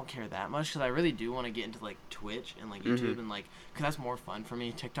 like, I don't care that much, because I really do want to get into, like, Twitch and, like, YouTube, and, like, because that's more fun for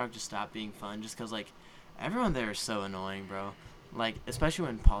me. TikTok just stopped being fun, just because, like, everyone there is so annoying, bro. Like, especially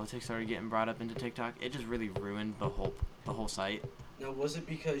when politics started getting brought up into TikTok, it just really ruined the whole site. Now, was it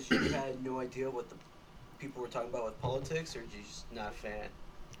because you had no idea what the people were talking about with politics, or did you just not a fan?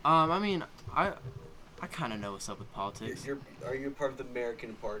 I mean, I kind of know what's up with politics. Are you a part of the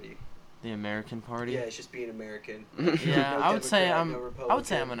American Party? The American Party? Yeah, it's just being American. Yeah, No I would say Democrat, I'm. no I would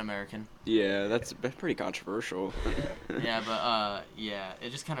say Republican. I'm an American. Yeah, that's pretty controversial. Yeah. Yeah, but yeah,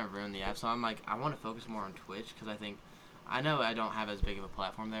 it just kind of ruined the app. So I'm like, I want to focus more on Twitch because I know I don't have as big of a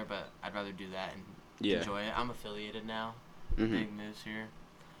platform there, but I'd rather do that and enjoy it. I'm affiliated now. Big moves here.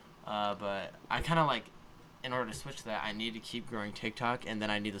 But I kind of like, in order to switch to that, I need to keep growing TikTok, and then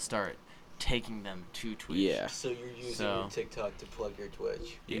I need to start taking them to Twitch. Yeah. So you're using your TikTok to plug your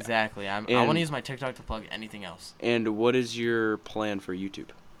Twitch. Yeah. Exactly. I want to use my TikTok to plug anything else. And what is your plan for YouTube?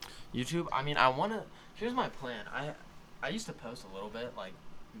 YouTube, I mean, I want to. Here's my plan. I used to post a little bit, like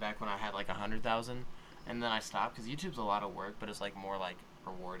back when I had like 100,000, and then I stopped because YouTube's a lot of work, but it's like more like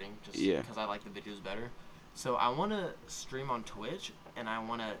rewarding, just because I like the videos better. So I want to stream on Twitch, and I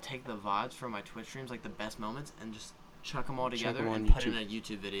want to take the VODs from my Twitch streams, like the best moments, and just chuck them all together and put in a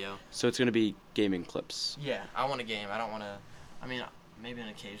YouTube video. So it's gonna be gaming clips. Yeah, I want a game. I don't want to. I mean, maybe an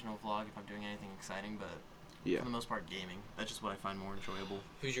occasional vlog if I'm doing anything exciting, but for the most part, gaming. That's just what I find more enjoyable.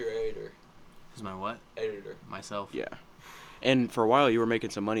 Who's your editor? Who's my what? Editor. Myself. Yeah. And for a while, you were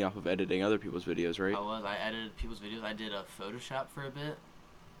making some money off of editing other people's videos, right? I was. I edited people's videos. I did a Photoshop for a bit.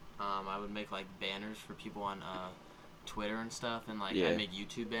 I would make like banners for people on Twitter and stuff, and like I made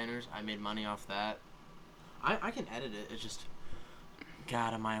YouTube banners. I made money off that. I can edit it. It's just,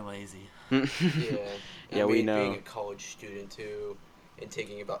 God, am I lazy? Yeah. Yeah, we know. Being a college student too, and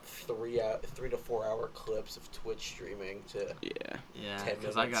taking about 3 to 4 hour clips of Twitch streaming to. Yeah, 10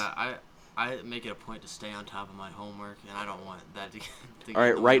 because minutes. I make it a point to stay on top of my homework, and I don't want that to get All right,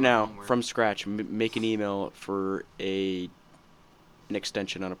 in the way right of my now, homework. from scratch, make an email for an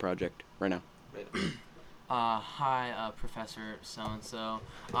extension on a project right now. Hi, Professor so-and-so.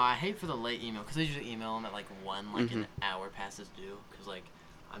 I hate for the late email, because I usually email them at, like, 1, like, an hour past its due, because, like,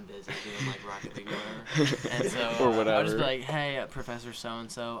 I'm busy doing, like, Rocket League or whatever. And so, Or whatever. I'll just be like, hey, Professor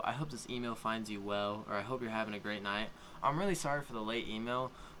so-and-so, I hope this email finds you well, or I hope you're having a great night. I'm really sorry for the late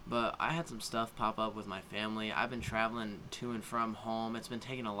email, but I had some stuff pop up with my family. I've been traveling to and from home. It's been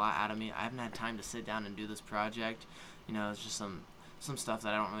taking a lot out of me. I haven't had time to sit down and do this project. You know, it's just some stuff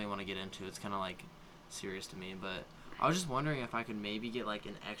that I don't really want to get into. It's kind of, like, serious to me, but I was just wondering if I could maybe get like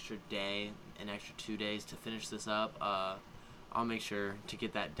an extra 2 days to finish this up. I'll make sure to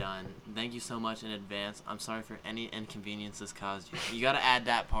get that done. Thank you so much in advance. I'm sorry for any inconvenience this caused you. You gotta add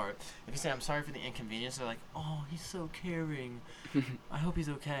that part. If you say I'm sorry for the inconvenience, they're like, oh, he's so caring. I hope he's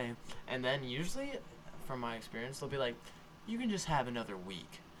okay. And then usually, from my experience, they'll be like, you can just have another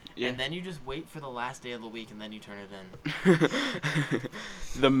week. Yeah. And then you just wait for the last day of the week, and then you turn it in.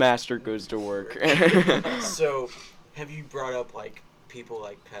 The master goes to work. So, have you brought up like people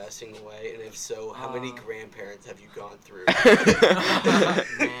like passing away, and if so, how many grandparents have you gone through?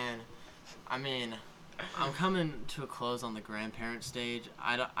 Man, I mean, I'm coming to a close on the grandparent stage.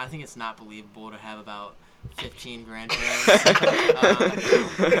 I think it's not believable to have about 15 grandparents.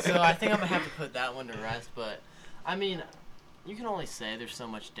 So I think I'm gonna have to put that one to rest. But I mean, you can only say there's so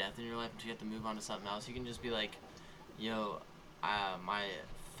much death in your life until you have to move on to something else. You can just be like, yo, my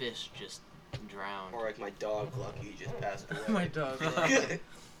fish just drowned. Or like my dog Lucky just passed away. My dog. Lucky. Rest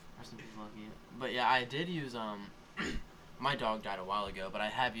in peace. But yeah, I did use my dog died a while ago, but I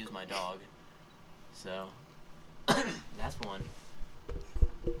have used my dog. So that's one.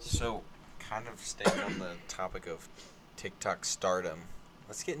 So, kind of staying on the topic of TikTok stardom,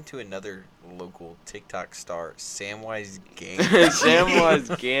 let's get into another local TikTok star, Samwise Gamgee. Samwise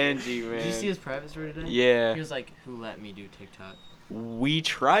Gamgee, man. Did you see his private story today? Yeah. He was like, "Who let me do TikTok?" We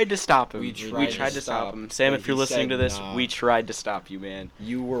tried to stop him. We We tried tried to to stop stop, him. Sam, but if you're he listening to said this, nah. we tried to stop you, man.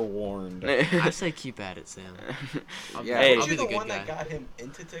 You were warned. I say keep at it, Sam. I'll, Yeah. Hey. I'll Was be you the the good one guy. that got him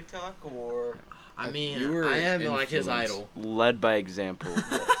into TikTok, or I mean, You were I am like his influenced. idol. Led by example.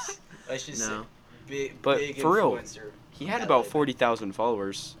 yes, let's just No. say big, But big for real, influencer. He had That about label. 40,000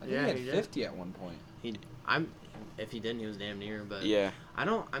 followers. I think Yeah, he had he did. 50 at one point. If he didn't, he was damn near. But Yeah. I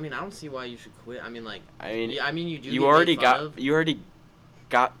don't see why you should quit. I mean, like, I mean, yeah, I mean, you do. you get already made fun got of. you already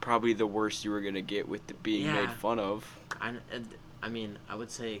got probably the worst you were gonna get with the being Yeah. made fun of. I mean, I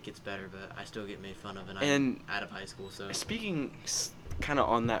would say it gets better, but I still get made fun of, and And- I'm out of high school, so. Speaking kind of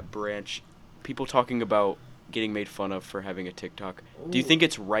on that branch, people talking about getting made fun of for having a TikTok. Do you Ooh. think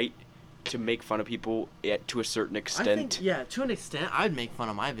it's right to make fun of people to a certain I extent? think, yeah, to an extent, I'd make fun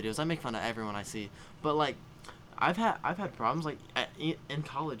of my videos. I make fun of everyone I see, but like, I've had problems like in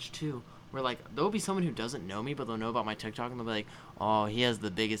college too, where like there'll be someone who doesn't know me, but they'll know about my TikTok, and they'll be like, "Oh, he has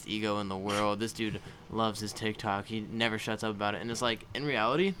the biggest ego in the world. This dude loves his TikTok. He never shuts up about it." And it's like, in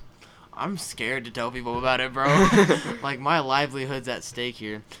reality, I'm scared to tell people about it, bro. Like, my livelihood's at stake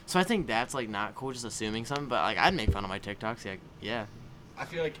here. So I think that's like not cool, just assuming something. But like, I'd make fun of my TikToks. Yeah. I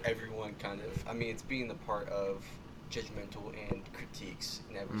feel like everyone kind of. I mean, it's being the part of judgmental and critiques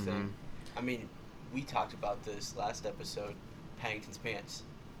and everything. I mean, we talked about this last episode, Paddington's Pants.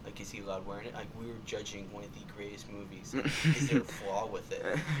 Like, is he allowed wearing it? Like, we were judging one of the greatest movies. Like, is there a flaw with it?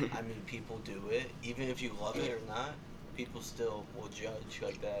 I mean, people do it. Even if you love it or not, people still will judge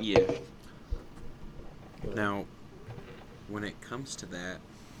like that. Yeah. Now, when it comes to that,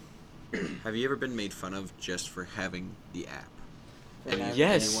 have you ever been made fun of just for having the app?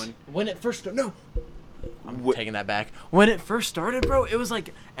 Yes. Anyone? When it first no. I'm Wh- taking that back. When it first started, bro, it was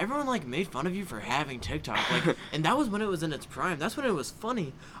like everyone like made fun of you for having TikTok, like, and that was when it was in its prime. That's when it was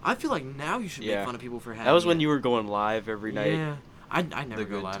funny. I feel like now you should Yeah. make fun of people for having. That was when it. you were going live every night. Yeah. I never The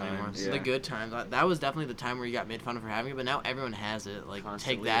go good live anymore. times. Yeah. The good times. That was definitely the time where you got made fun of for having it, but now everyone has it. Like,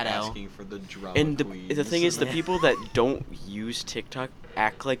 Constantly take that L. asking for the drama And the queens. thing is, the Yeah. people that don't use TikTok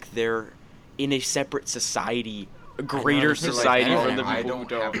act like they're in a separate society, a greater they're like, society "Oh, from the I people who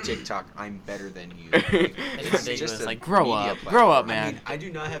don't. have TikTok. I'm better than you. It's ridiculous. a Like, grow media up. Grow up, platform. man. I mean, I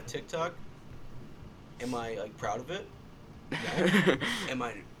do not have TikTok. Am I like proud of it? No. Am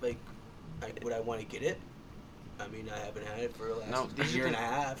I like would I want to get it? I mean, I haven't had it for the last No, these are year and a the-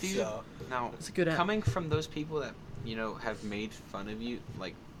 half. these So Now, It's a good app. coming from those people that have made fun of you,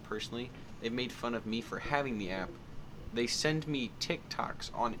 like personally, they've made fun of me for having the app. They send me TikToks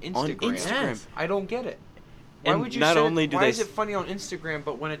on Instagram. On Instagram. Yes. I don't get it. Why And would you not send only it, do why they is it s- funny on Instagram,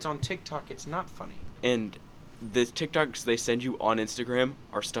 but when it's on TikTok, it's not funny? And the TikToks they send you on Instagram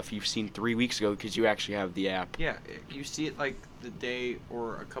are stuff you've seen 3 weeks ago because you actually have the app. Yeah, you see it like the day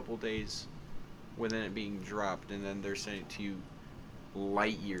or a couple days within it being dropped, and then they're sending it to you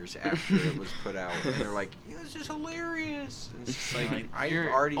light years after it was put out, and they're like, yeah, "This is hilarious." And it's just like, I've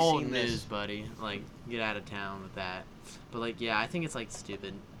you're already old seen news, this. buddy. Like, get out of town with that. But like, yeah, I think it's like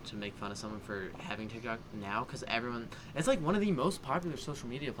stupid to make fun of someone for having TikTok now, because everyone, it's like one of the most popular social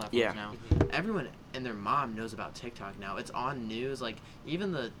media platforms Yeah. now. Everyone and their mom knows about TikTok now. It's on news. Like,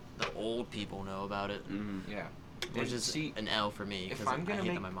 even the old people know about it, Yeah. which And is see, an L for me, because if I I'm hate gonna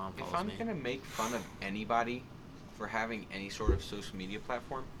make that my mom follows if I'm me. gonna make fun of anybody for having any sort of social media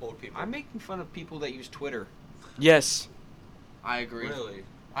platform, old people. I'm making fun of people that use Twitter. Yes. I agree. Really.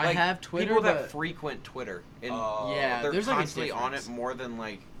 I Like, have Twitter, People but that frequent Twitter, and yeah, they're there's like a constantly on it difference. more than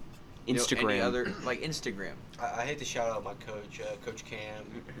like Instagram. any other like Instagram. I hate to shout out my coach, Coach Cam,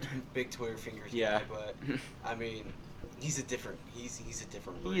 big Twitter fingers Yeah. guy, but I mean, he's a different breed. He is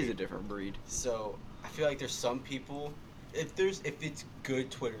a different breed. So I feel like there's some people, if it's good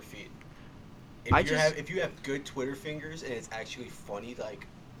Twitter feed, if you have good Twitter fingers and it's actually funny to like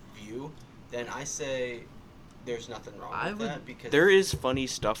view, then I say there's nothing wrong I with would- that because There is funny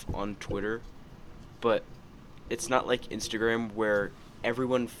stuff on Twitter, but it's not like Instagram where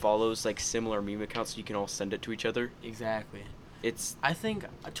everyone follows like similar meme accounts so you can all send it to each other. exactly. It's I think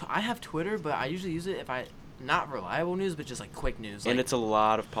I have Twitter, but I usually use it if not reliable news, but just like quick news. and Like, it's a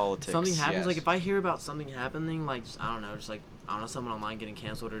lot of politics. something happens. yes. Like if I hear about something happening, like just, I don't know, someone online getting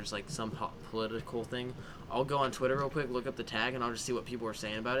canceled or just like some political thing, I'll go on Twitter real quick, look up the tag, and I'll just see what people are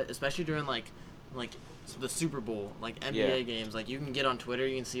saying about it. Especially during like like the Super Bowl, like NBA Yeah. games. Like you can get on Twitter,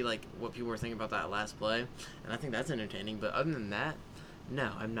 you can see like what people were thinking about that last play, and I think that's entertaining. But other than that,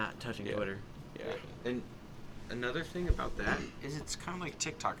 no, I'm not touching Yeah. Twitter. Yeah. And another thing about that is it's kind of like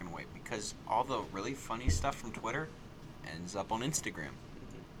TikTok in a way, because all the really funny stuff from Twitter ends up on Instagram.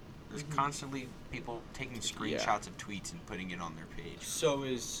 There's constantly people taking screenshots of tweets and putting it on their page. So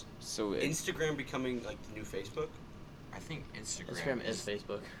is So Instagram becoming like the new Facebook? I think Instagram is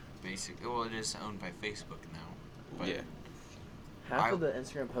Facebook. basic. Well, it is owned by Facebook now. But yeah. Half of the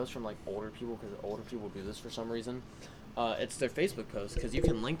Instagram posts from like older people, because older people do this for some reason, it's their Facebook posts, because you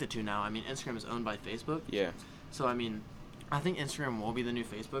can link the two now. I mean, Instagram is owned by Facebook, Yeah. so I mean, I think Instagram will be the new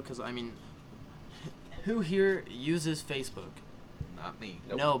Facebook, because I mean, who here uses Facebook? not me.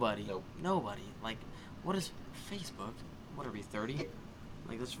 Nope. Nobody. Nope. Nobody. Like, what is Facebook? What are we, 30?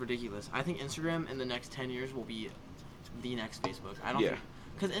 Like, that's ridiculous. I think Instagram in the next 10 years will be the next Facebook. I don't Yeah. think...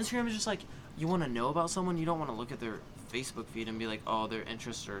 Because Instagram is just like, you want to know about someone, you don't want to look at their Facebook feed and be like, oh, their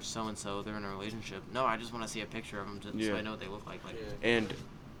interests are so-and-so, they're in a relationship. No, I just want to see a picture of them so Yeah. I know what they look like. Yeah. And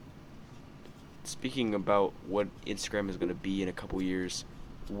speaking about what Instagram is going to be in a couple years,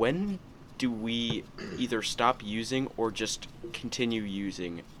 when do we either stop using or just continue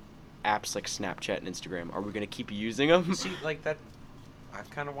using apps like Snapchat and Instagram? Are we going to keep using them? See, like that, I've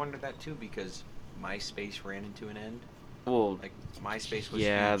kind of wondered that too, because MySpace ran into an end. Well, Like MySpace was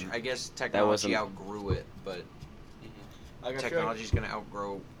Yeah, huge. I guess wasn't- technology outgrew it, but Like, I feel technology's gonna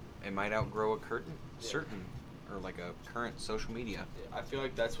outgrow. It might outgrow a curtain, Yeah. certain, or like a current social media. I feel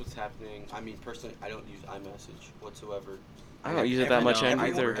like that's what's happening. I mean, personally, I don't use iMessage whatsoever. I don't use it that much everyone-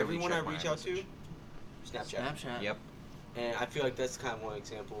 either. Everyone I check my reach out to, iMessage. Snapchat. Snapchat. Yep. And I feel like that's kind of one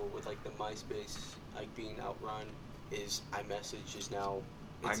example with like the MySpace like being outrun is iMessage is now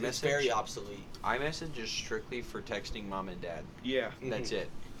it's iMessage? very obsolete. iMessage is strictly for texting mom and dad. Yeah. That's it.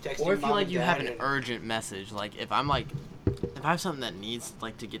 Texting Or if you mom like and you dad have an and- urgent message, like if I'm like, if I have something that needs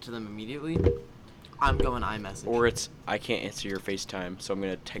like to get to them immediately, I'm going iMessage. Or it's, I can't answer your FaceTime, so I'm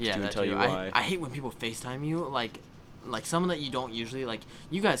going to text you and that tell too. you why. I hate when people FaceTime you, like someone that you don't usually, like,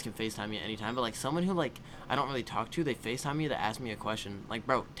 you guys can FaceTime me anytime, but like someone who like I don't really talk to, they FaceTime me to ask me a question. Like,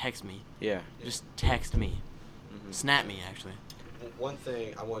 bro, text me. Yeah. Just text me. Mhm. Snap me, actually. One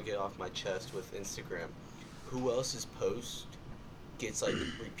thing I want to get off my chest with Instagram, who else's post gets like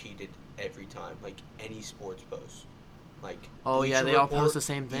repeated every time, like any sports post, like Oh, yeah, Bleacher they all Report, post the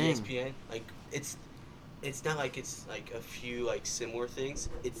same thing. ESPN, like it's not like it's like a few like similar things.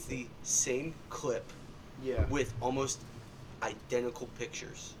 It's the same clip Yeah. with almost identical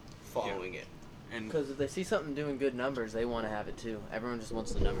pictures following it. And Because if they see something doing good numbers, they want to have it too. Everyone just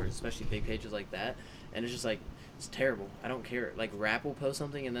wants the numbers, especially big pages like that. And it's just like, it's terrible. I don't care. Like, Rap will post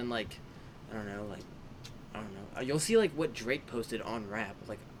something and then, like, I don't know. You'll see, like, what Drake posted on Rap.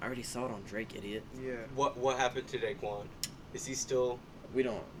 Like, I already saw it on Drake, idiot. Yeah. What happened to Daquan? Is he still? We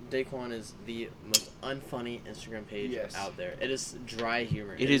don't. Daquan is the most unfunny Instagram page Yes. out there. It is dry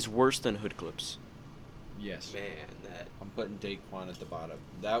humor. It is worse than Hood Clips. yes, Man, that I'm putting Daquan at the bottom.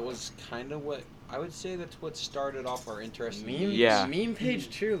 That was kind of what I would say. That's what started off our interest. in Meme, memes. Yeah. meme page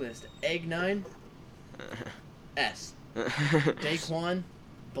tier list. Egg 9, S. Daquan,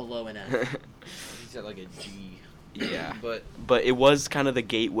 below an F. He's at like a G. Yeah. But But it was kind of the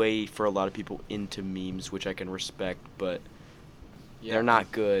gateway for a lot of people into memes, which I can respect, but yeah, they're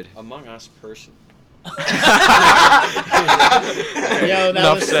not good. Among Us person. Yo, that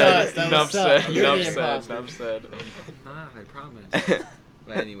Enough was said. sus. That Enough was sus. said. You're Enough the said. imposter. Enough said. Nah, I promise.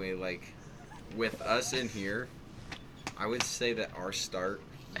 But anyway, like with us in here, I would say that our start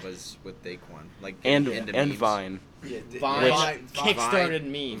was with Daquan. Like And into and memes. Vine. Vine Which- kickstarted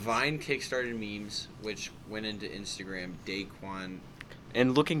memes. Vine kickstarted memes, which went into Instagram. Daquan.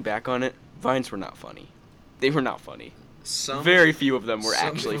 And looking back on it, Vines were not funny. They were not funny. Some Very few of them were some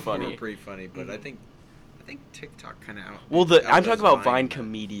actually of them funny. Were pretty funny, but I Mhm. think TikTok kind of out. Well, I'm talking about outdoes Vine but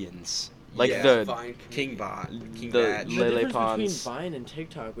comedians, like Yeah. the Vine King Bot, King the Batch. The Lele difference between Pons. Vine and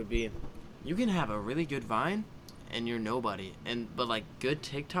TikTok would be, you can have a really good Vine, and you're nobody. But like good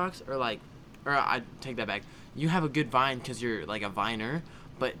TikToks are like, or I take that back. You have a good Vine because you're like a Viner,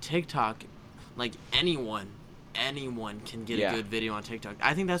 but TikTok, like anyone can get Yeah. a good video on TikTok.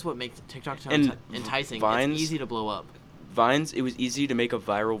 I think that's what makes TikTok so And enticing. Vines- It's easy to blow up. Vines. It was easy to make a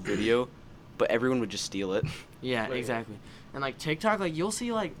viral video, but everyone would just steal it. Yeah, Right. exactly. And like TikTok, like you'll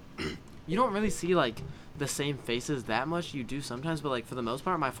see like, you don't really see like the same faces that much. You do sometimes, but like for the most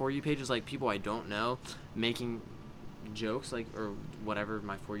part, my For You page is like people I don't know making jokes, like or whatever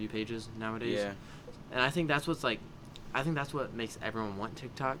my For You page is nowadays. Yeah. And I think that's what's like I think that's what makes everyone want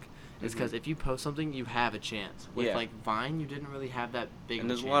TikTok. Is Mhm. because if you post something, you have a chance. With Yeah. like Vine, you didn't really have that big.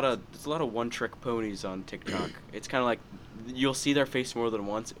 And of there's a a lot of one-trick ponies on TikTok. It's kind of like you'll see their face more than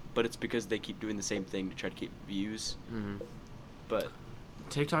once, but it's because they keep doing the same thing to try to keep views. Mm-hmm. But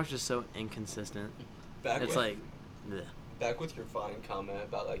TikTok's just so inconsistent. Back It's with, like, bleh. back with your Vine comment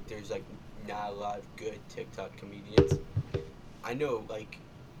about like there's like not a lot of good TikTok comedians. I know like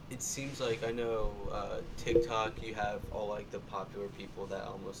it seems like I know TikTok you have all like the popular people that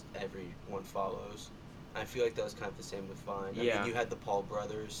almost everyone follows. I feel like that was kind of the same with Vine. I Yeah. mean, you had the Paul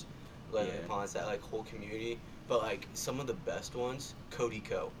brothers, Leonard Yeah. Ponce, that like whole community. But like some of the best ones, Cody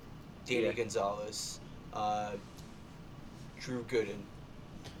Ko, Danny Yeah. Gonzalez, Drew Gooden.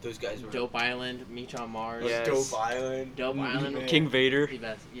 Those guys were Dope Island, Meech on Mars. Yeah. Dope Yes. Island. Dope Island. Man. King Vader. The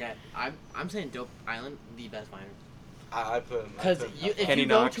best. Yeah, I'm saying Dope Island, the best Viner. I put him. Because if Kenny you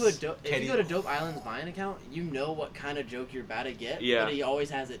go Knox. to if you Kenny- go to Dope Island's Vine account, you know what kind of joke you're about to get. Yeah. But he always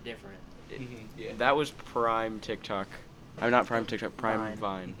has it different. Yeah. That was prime TikTok. I'm not prime TikTok, prime Vine.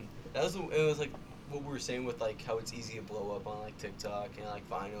 Vine. That was it was like what we were saying with like how it's easy to blow up on like TikTok and like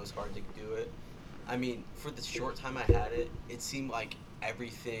Vine, it was hard to do it. I mean, for the short time I had it, it seemed like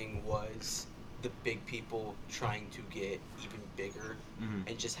everything was the big people trying to get even bigger Mm-hmm.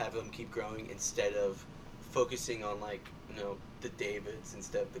 and just have them keep growing instead of focusing on like, you know, the Davids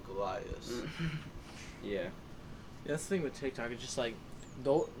instead of the Goliaths. Yeah. That's the thing with TikTok. It's just like,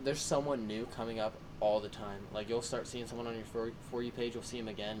 there's someone new coming up all the time. Like you'll start seeing someone on your for you page. You'll see them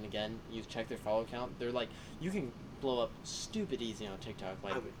again and again. You check their follow count. They're like, you can blow up stupid easy on TikTok.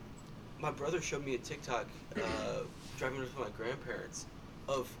 Like, I mean, my brother showed me a TikTok driving with my grandparents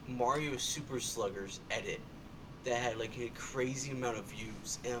of Mario Super Sluggers edit that had like a crazy amount of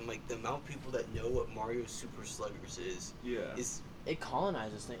views, and I'm like, the amount of people that know what Mario Super Sluggers is Yeah. it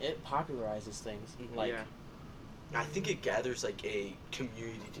colonizes things. It popularizes things. Mhm. Like, Yeah. I think it gathers like a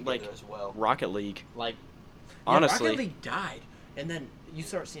community together Like, as well. Rocket League. like, Honestly. Rocket League died, and then you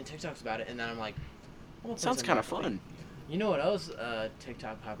start seeing TikToks about it, and then I'm like, I wanna play Sounds some kind of Rocket League. fun. You know what else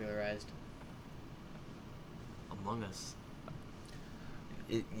TikTok popularized? Among Us.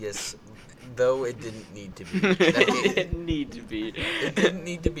 Yes, though it didn't need to be. It didn't need to be. It didn't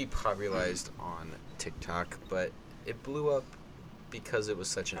need to be popularized on TikTok, but it blew up because it was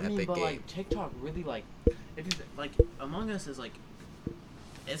such an I mean, epic but game. like TikTok really like, if you like Among Us is like,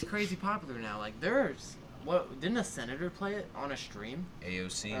 it's crazy popular now. Like there's what didn't a senator play it on a stream?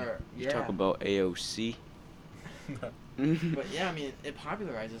 AOC. Or, You yeah. talk about AOC. But yeah, I mean it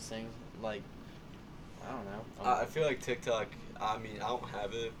popularizes things. Like I don't know. I feel like TikTok. I mean, I don't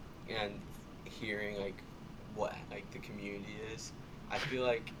have it, and hearing like what like the community is, I feel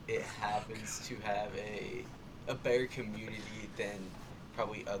like it happens to have a better community than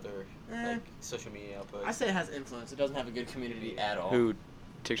probably other Eh. like social media outputs. I say it has influence. It doesn't have a good community at all. Who?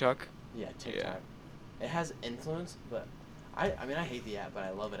 TikTok? Yeah, TikTok. It has influence, but I mean I hate the app, but I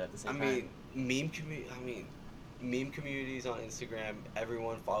love it at the I same time. mean, meme communities on Instagram.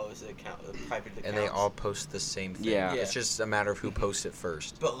 Everyone follows the account, the private accounts. And they all post the same thing. Yeah. It's just a matter of who posts it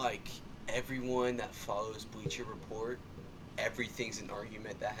first. But like everyone that follows Bleacher Report, everything's an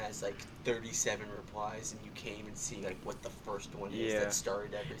argument that has like 37 replies, and you can't even see like what the first one is Yeah. that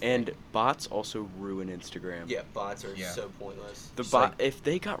started everything. And bots also ruin Instagram. yeah, bots are Yeah. so pointless. The Just bot. like- If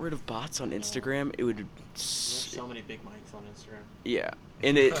they got rid of bots on Instagram, it would. There's so many big mics on Instagram. Yeah,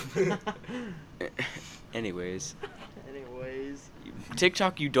 and it. Anyways, Anyways.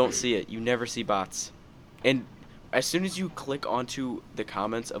 TikTok, you don't see it. You never see bots, and as soon as you click onto the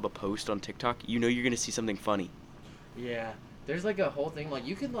comments of a post on TikTok, you know you're gonna see something funny. Yeah. There's like a whole thing, like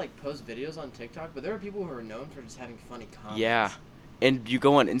you can like post videos on TikTok, but there are people who are known for just having funny comments. Yeah, and you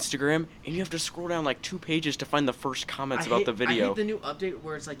go on Instagram and you have to scroll down like 2 pages to find the first comments about the I video. hate the new update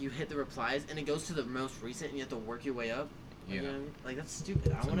where it's like you hit the replies and it goes to the most recent and you have to work your way up. Like, you know what I mean? Like that's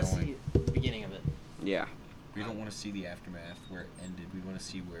stupid. I It's want to see annoying. the beginning of it. Yeah, We don't want to see the aftermath where it ended. We want to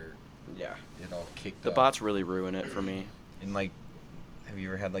see where yeah. it all kicked The off. bots really ruin it for me. And like, have you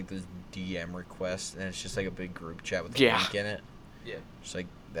ever had like those DM requests and it's just like a big group chat with a Yeah. link in it? Yeah. Just like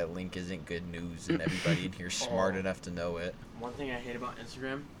that link isn't good news and everybody in here's smart Oh. enough to know it. One thing I hate about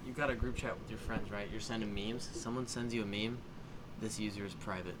Instagram, you've got a group chat with your friends, right? You're sending memes. Someone sends you a meme. This user is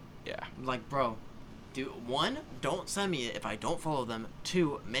private. Yeah. Like, bro, one, don't send me it if I don't follow them.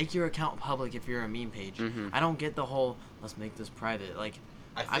 2, make your account public if you're a meme page. Mhm. I don't get the whole let's make this private. Like,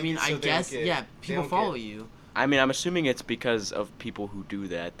 I think mean, it's so I they don't guess get- yeah, they people don't follow get- you. I mean, I'm assuming it's because of people who do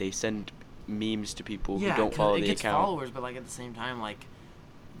that. They send memes to people who don't 'cause follow it the gets account. followers, but like at the same time, like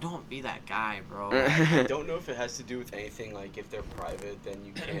don't be that guy, bro. I don't know if it has to do with anything. Like if they're private, then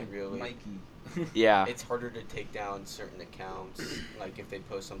you can't really. Mikey. Yeah. It's harder to take down certain accounts. Like if they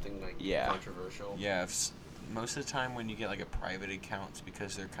post something like Yeah. controversial. Yeah, most of the time when you get like a private account, it's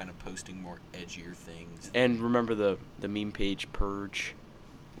because they're kind of posting more edgier things. And remember the meme page purge,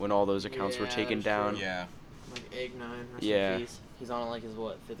 when all those accounts were Yeah, taken that's down. true. Yeah. Like Egg9, rest Yeah. in peace. He's on like his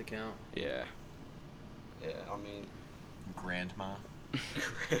what, 5th account? Yeah. Yeah, I mean. Grandma.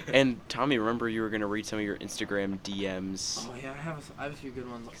 And Tommy, remember you were gonna read some of your Instagram DMs. Oh yeah, I have a few good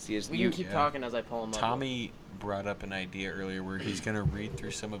ones. 'Cause he has- We you- can keep Yeah. talking as I pull them up. Tommy brought up an idea earlier where he's gonna read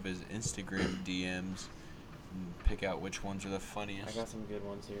through some of his Instagram DMs and pick out which ones are the I funniest. got some good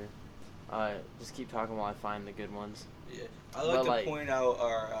ones here. Just keep talking while I find the good ones. Yeah, I like But, to like- point out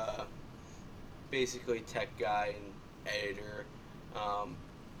our basically tech guy and editor.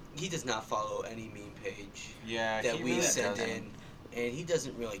 He does not follow any meme page Yeah, that he we really send doesn't. in, and he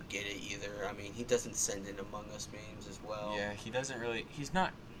doesn't really get it either. I mean, he doesn't send in Among Us memes as well. Yeah, he doesn't really. He's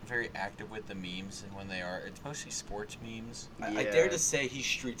not very active with the memes, and when they are, it's mostly sports memes. I Yeah. dare to say he's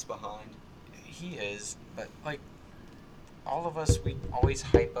streets behind. He is, but like all of us, we always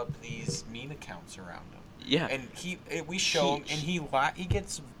hype up these meme accounts around him, Yeah. and we show him, and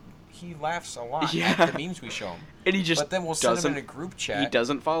he laughs a lot Yeah. at the memes we show him. And he just But then we'll send him doesn't. in a group chat. He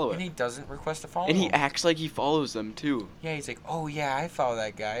doesn't follow And he it. doesn't request to follow And he him. acts like he follows them too. Yeah, he's like, oh yeah, I follow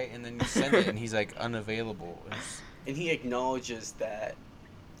that guy, and then you send it, and he's like unavailable. It's, And he acknowledges that,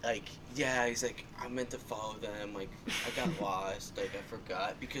 like, yeah, he's like, I meant to follow them, like, I got lost, like, I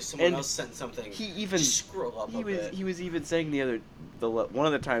forgot, because someone And else sent something. He even Just scroll up a bit. he was even saying one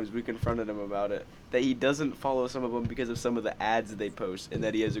of the times we confronted him about it, that he doesn't follow some of them because of some of the ads that they post, and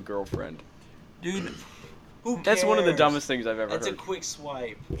that he has a girlfriend. dude. Who That's one of the cares? dumbest things I've ever That's heard. a quick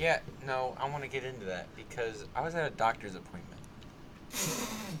swipe. Yeah, no, I want to get into that because I was at a doctor's appointment,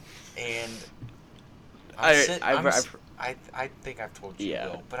 and I think I've told you, Yeah.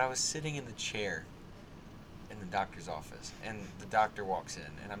 Will, but I was sitting in the chair in the doctor's office, and the doctor walks in,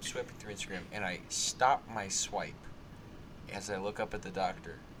 and I'm swiping through Instagram, and I stop my swipe as I look up at the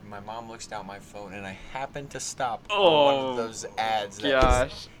doctor. And my mom looks down my phone, and I happen to stop on one of those ads. That was,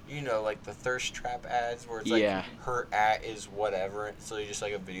 Gosh. you know, like the thirst trap ads where it's Yeah. like her at is whatever, so you just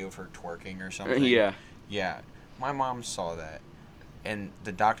like a video of her twerking or something. Yeah. Yeah, my mom saw that, and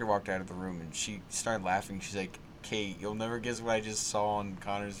the doctor walked out of the room, and she started laughing. She's like, "Kate, you'll never guess what I just saw on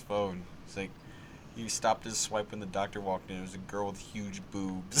Connor's phone." It's like, he stopped his swipe when the doctor walked in. It was a girl with huge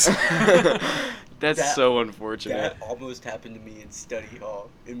boobs. That's That- so unfortunate. That almost happened to me in study hall,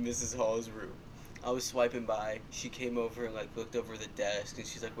 in Mrs. Hall's room. I was swiping by. She came over and like looked over the desk, and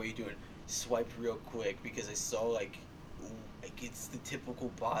she's like, "What are you doing?" Swiped real quick because I saw like it's the typical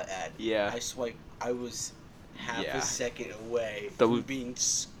bot ad. Yeah. I swiped. I was half Yeah. a second away The- from being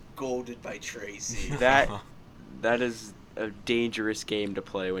scolded by Tracy. That is a dangerous game to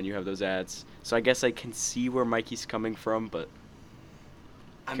play when you have those ads. So I guess I can see where Mikey's coming from, but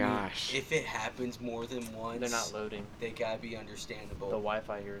I Gosh. mean, if it happens more than once, They're not loading. they gotta be understandable. The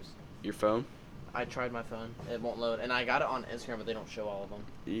Wi-Fi here is. your phone, I tried my phone. It won't load, and I got it on Instagram, but they don't show all of them.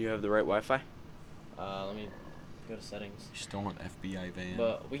 you have the right Wi-Fi? Let me go to settings. Still an FBI van.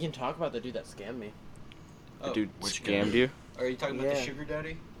 But we can talk about the dude that scammed me. The Oh, dude which scammed guy? you? Are you talking about the Yeah. sugar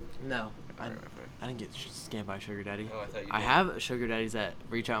daddy? No, I didn't get scammed by a sugar daddy. Oh, I thought you did. I have sugar daddies that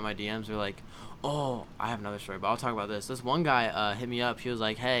reach out in my DMs. They're like, "Oh, I have another story, but I'll talk about this." This one guy hit me up. He was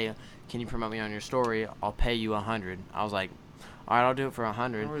like, "Hey, can you promote me on your story? I'll pay you $100." I was like, "All right, I'll do it for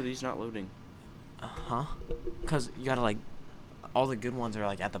 $100." How are these not loading? Huh? Cause you gotta like, all the good ones are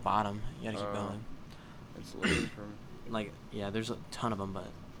like at the bottom. You gotta keep Oh. going. It's loading from. Like, yeah, there's a ton of them, but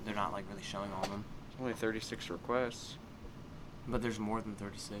they're not like really showing all of them. It's only 36 requests. But there's more than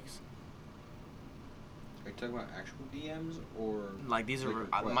 36. Are you talking about actual DMs or Like these are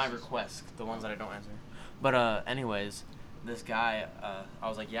like my requests, the ones that I don't answer. But anyways, this guy, I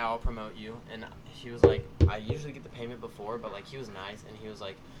was like, "Yeah, I'll promote you," and he was like, "I usually get the payment before, but like he was nice, and he was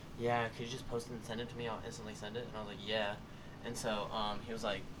like, yeah, could you just post it and send it to me? I'll instantly send it." And I was like, "Yeah," and so he was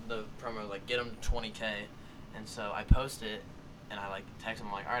like, the promo was like, "Get him to 20K," and so I post it, and I like text him,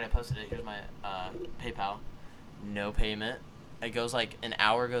 I'm like, "All right, I posted it. Here's my PayPal." No payment. It goes like an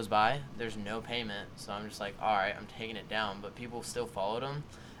hour goes by, there's no payment, so I'm just like, all right, I'm taking it down, but people still followed him,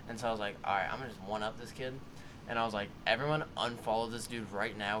 and so I was like, all right, I'm gonna just one up this kid, and I was like, everyone unfollow this dude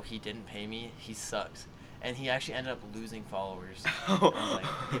right now. He didn't pay me. He sucks, and he actually ended up losing followers. I was like,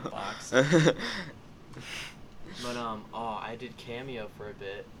 hitbox. But I did Cameo for a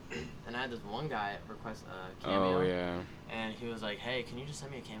bit, and I had this one guy request a Cameo. Oh yeah. And he was like, "Hey, can you just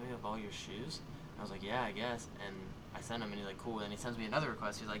send me a Cameo of all your shoes?" I was like, "Yeah, I guess." And I send him, and he's like, cool. And he sends me another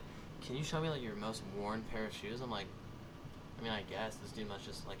request. He's like, can you show me like your most worn pair of shoes? I'm like, I mean, I guess this dude must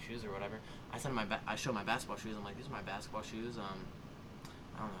just like shoes or whatever. I send him I show my basketball shoes. I'm like, these are my basketball shoes. I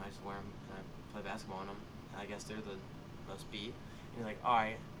don't know. I just wear them. I play basketball in them. I guess they're the most beat. And he's like, all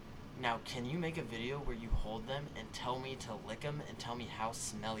right. Now, can you make a video where you hold them and tell me to lick them and tell me how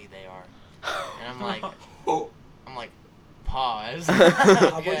smelly they are? And I'm like, pause.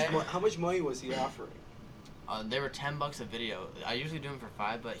 Okay. How much money was he offering? They were $10 a video. I usually do them for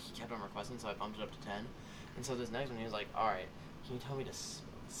 $5, but he kept on requesting, so I bumped it up to 10. And so this next one, he was like, all right, can you tell me to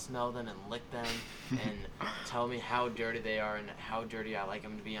smell them and lick them and tell me how dirty they are and how dirty I like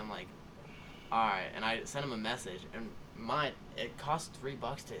them to be? I'm like, all right. And I sent him a message, and it cost $3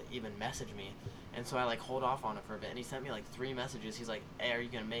 to even message me. And so I like hold off on it for a bit, and he sent me like 3 messages. He's like, hey, are you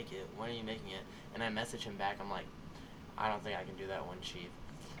gonna make it? When are you making it? And I message him back. I'm like, I don't think I can do that one, Chief.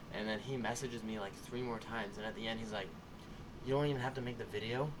 And then he messages me like 3 more times, and at the end he's like, you don't even have to make the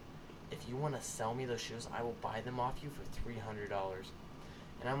video. If you want to sell me those shoes, I will buy them off you for $300.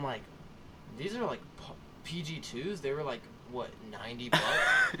 And I'm like, these are like PG2s. They were like, what, $90?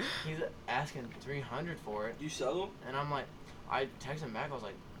 He's asking $300 for it. You sell them? And I'm like, I texted him back. I was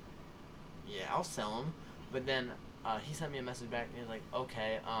like, yeah, I'll sell them. But then he sent me a message back, and he was like,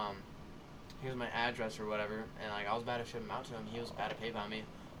 okay, here's my address or whatever. And like, I was about to ship them out to him. He was about to PayPal me.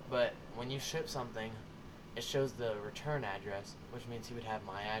 But when you ship something, it shows the return address, which means he would have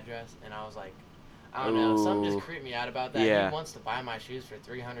my address. And I was like, I don't know, something just creeped me out about that. Yeah. He wants to buy my shoes for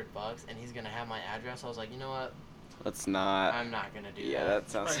 $300, and he's gonna have my address. I was like, you know what? Let's not. I'm not gonna do that. Yeah, that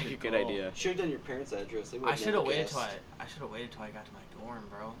sounds like a good idea. Should have done your parents' address. They I should have waited till I got to my dorm,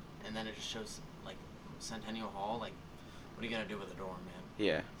 bro. And then it just shows like Centennial Hall. Like, what are you gonna do with a dorm, man?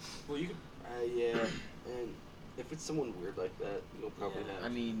 Yeah. Well, you could. Yeah, and if it's someone weird like that, you'll probably have. I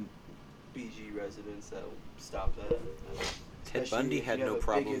mean, BG residents that will stop that. Ted Especially Bundy if had you have no a big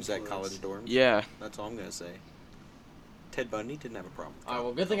problems at influence. college dorms. Yeah. That's all I'm gonna say. Ted Bundy didn't have a problem. with All right,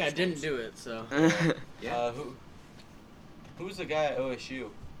 well, good thing I college didn't dorms. do it. So. Yeah. Who's the guy at OSU?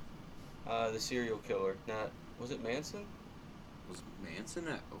 The serial killer. Was it Manson? Was Manson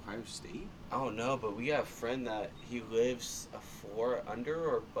at Ohio State? I don't know, but we got a friend that he lives a floor under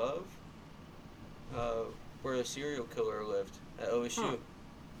or above where a serial killer lived at OSU. Huh.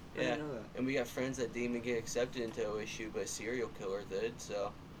 I Yeah, didn't know that. and we got friends that didn't even get accepted into OSU, but a serial killer did,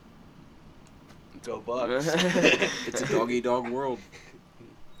 so. Go Bucks. It's a dog-eat-dog world.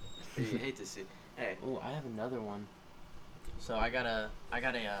 You hate to see. Hey. Oh, I have another one. So I got a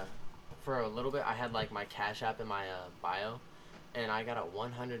for a little bit I had like my Cash App in my bio, and I got a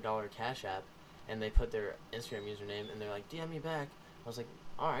 $100 Cash App, and they put their Instagram username, and they're like, DM me back. I was like,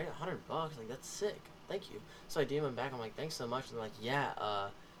 all right, $100, like that's sick, thank you. So I DM them back. I'm like, thanks so much. And they're like, yeah,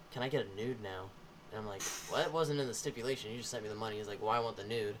 can I get a nude now? And I'm like, well, that wasn't in the stipulation. You just sent me the money. He's like, well, I want the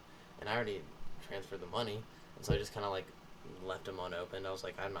nude, and I already transferred the money, and so I just kind of like left him unopened. I was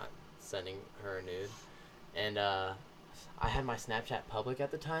like, I'm not sending her a nude, and I had my Snapchat public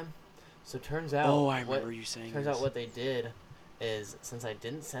at the time, so turns out. Oh, I remember you saying. Turns this. out what they did is, since I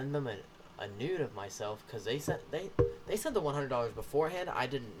didn't send them a nude of myself, because they sent the $100 beforehand. I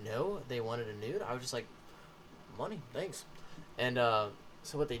didn't know they wanted a nude. I was just like, money, thanks. And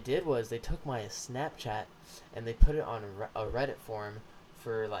so what they did was they took my Snapchat and they put it on a Reddit forum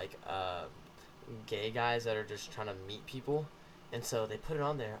for like gay guys that are just trying to meet people. And so they put it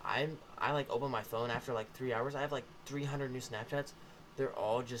on there. I like open my phone after like 3 hours. I have like 300 new Snapchats. They're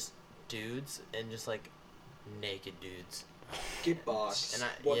all just dudes and just like naked dudes. Get boxed. And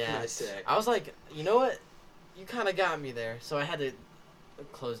What can I say? I was like, you know what? You kind of got me there. So I had to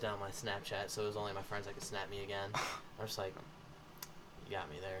close down my Snapchat, so it was only my friends that could snap me again. I was like, you got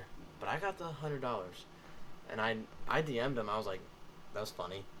me there. But I got the $100. And I DM'd them. I was like, that was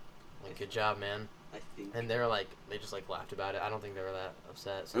funny. Like, good job, man. I think. And they were like, they just like laughed about it. I don't think they were that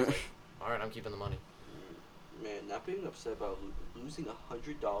upset. So I was like, all right, I'm keeping the money. Man, not being upset about losing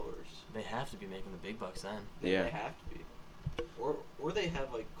 $100. They have to be making the big bucks then. Yeah. They have to be. Or they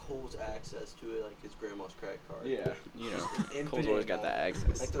have like Cole's access to it, like his grandma's credit card. Yeah, you know, Infinite Cole's always got that amount.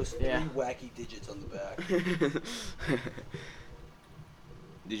 access. Like those 3 Yeah. wacky digits on the back.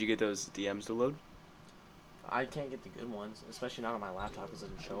 Did you get those DMs to load? I can't get the good ones, especially not on my laptop because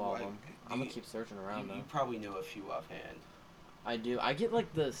it doesn't show all of them. I'm going to keep searching around, You though. probably know a few offhand. I do. I get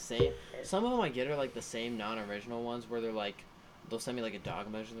like the same. Some of them I get are like the same non-original ones where they're like, they'll send me like a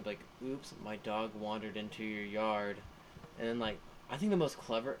dog emoji. They're like, "Oops, my dog wandered into your yard," and then like I think the most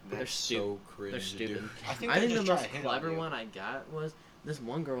clever. They're That's stupid. so cringe. They're to stupid. do. I think I they're think the just trying most to hit on clever you. one I got was this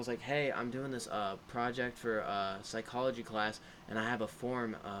one girl was like, "Hey, I'm doing this project for psychology class, and I have a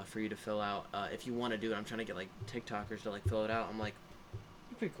form for you to fill out if you want to do it. I'm trying to get like TikTokers to like fill it out." I'm like,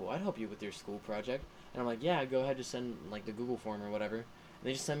 "You're pretty cool. I'd help you with your school project." And I'm like, "Yeah, go ahead, just send like the Google form or whatever." And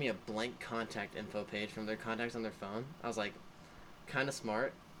they just sent me a blank contact info page from their contacts on their phone. I was like, kind of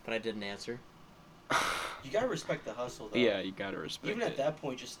smart, but I didn't answer. You gotta respect the hustle, though. Yeah, you gotta respect Even it. at that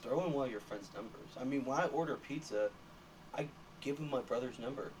point, just throw in one of your friend's numbers. I mean, when I order pizza, I give him my brother's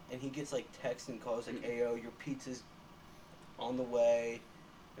number, and he gets like texts and calls like, "Hey, yo, your pizza's on the way,"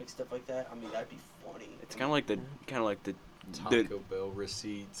 like stuff like that. I mean, that'd be funny. It's kind of like the Taco Bell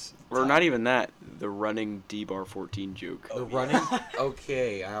receipts. or not even that, the running D-bar 14 joke. Oh, The yeah. running.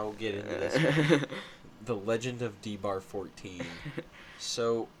 Okay, I'll get into this. The Legend of D-Bar 14.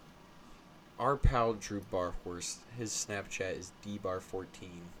 So, our pal Drew Barhorse, his Snapchat is DBar14.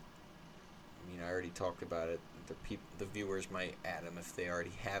 I mean, I already talked about it. The viewers might add him if they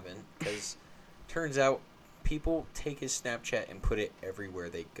already haven't, because turns out people take his Snapchat and put it everywhere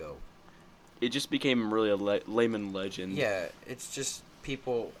they go. It just became really a layman legend. Yeah, it's just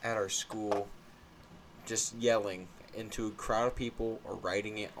people at our school just yelling into a crowd of people or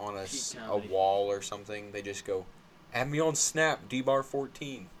writing it on a comedy. wall or something. They just go, "Add me on Snap,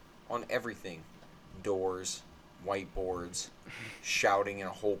 DBar14," on everything. Doors, whiteboards, shouting in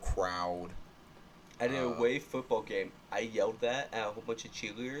a whole crowd. At an away football game, I yelled that at a whole bunch of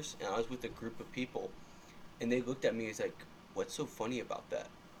cheerleaders, and I was with a group of people, and they looked at me as like, "What's so funny about that?"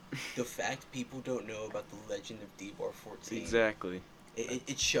 The fact people don't know about the legend of DBar14. Exactly.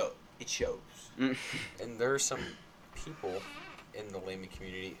 It shows. It shows. And there are some people in the layman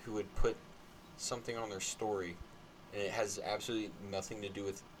community who would put something on their story, and it has absolutely nothing to do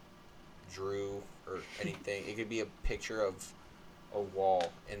with Drew or anything. It could be a picture of a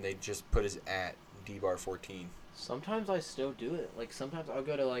wall, and they just put his @DBar14. Sometimes I still do it. Like sometimes I'll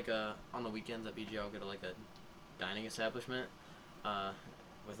go to like on the weekends at BG, I'll go to like a dining establishment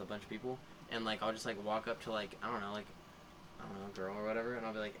with a bunch of people, and like I'll just like walk up to like I don't know a girl or whatever, and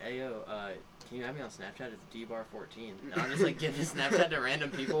I'll be like, "Hey yo, can you add me on Snapchat? It's DBar14." And I'll just like give his Snapchat to random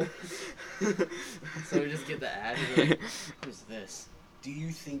people. So we just get the ad. And be like, "Who's this?" Do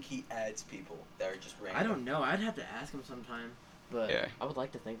you think he adds people that are just random? I don't know. I'd have to ask him sometime, but Yeah. I would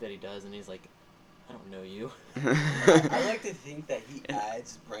like to think that he does, and he's like, "I don't know you." I like to think that he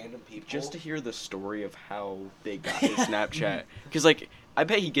adds random people. Just to hear the story of how they got his Snapchat. Because, like, I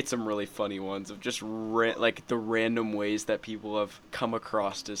bet he gets some really funny ones of just, like, the random ways that people have come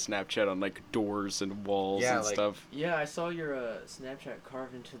across his Snapchat on, like, doors and walls Yeah, and like- stuff. Yeah, I saw your Snapchat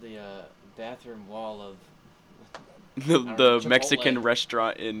carved into the bathroom wall of. The Chipotle. Mexican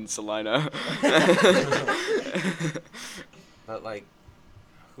restaurant in Salina. But like,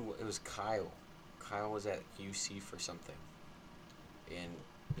 it was Kyle. Kyle was at UC for something, and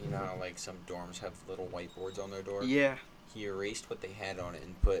you know how like some dorms have little whiteboards on their door. Yeah. He erased what they had on it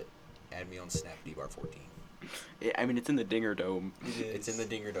and put "Add me on Snap, DBar14." I mean, it's in the Dinger Dome. It's in the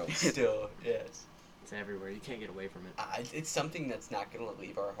Dinger Dome. Still, yes. It's everywhere. You can't get away from it. It's something that's not gonna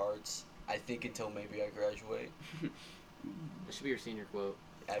leave our hearts. I think until maybe I graduate. This should be your senior quote.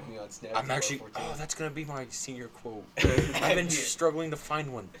 Add me on Snap. I'm actually. DBar14. Oh, that's gonna be my senior quote. I've been struggling to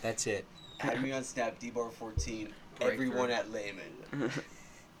find one. That's it. Add me on Snap. DBar14. Breakthrough. Everyone at Layman.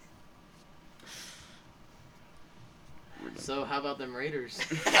 So how about them Raiders?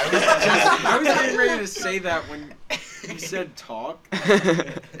 I was getting ready to say that when you said talk.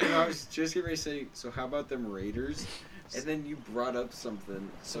 And I was just getting ready to say, so how about them Raiders? And then you brought up something.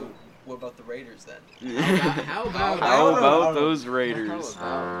 So what about the Raiders then? How about How know. about those Raiders?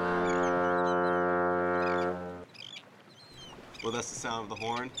 Well, that's the sound of the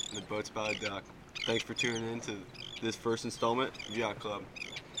horn and the boat's about to dock. Thanks for tuning in to this first installment of Yacht Club.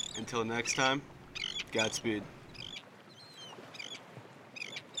 Until next time, Godspeed.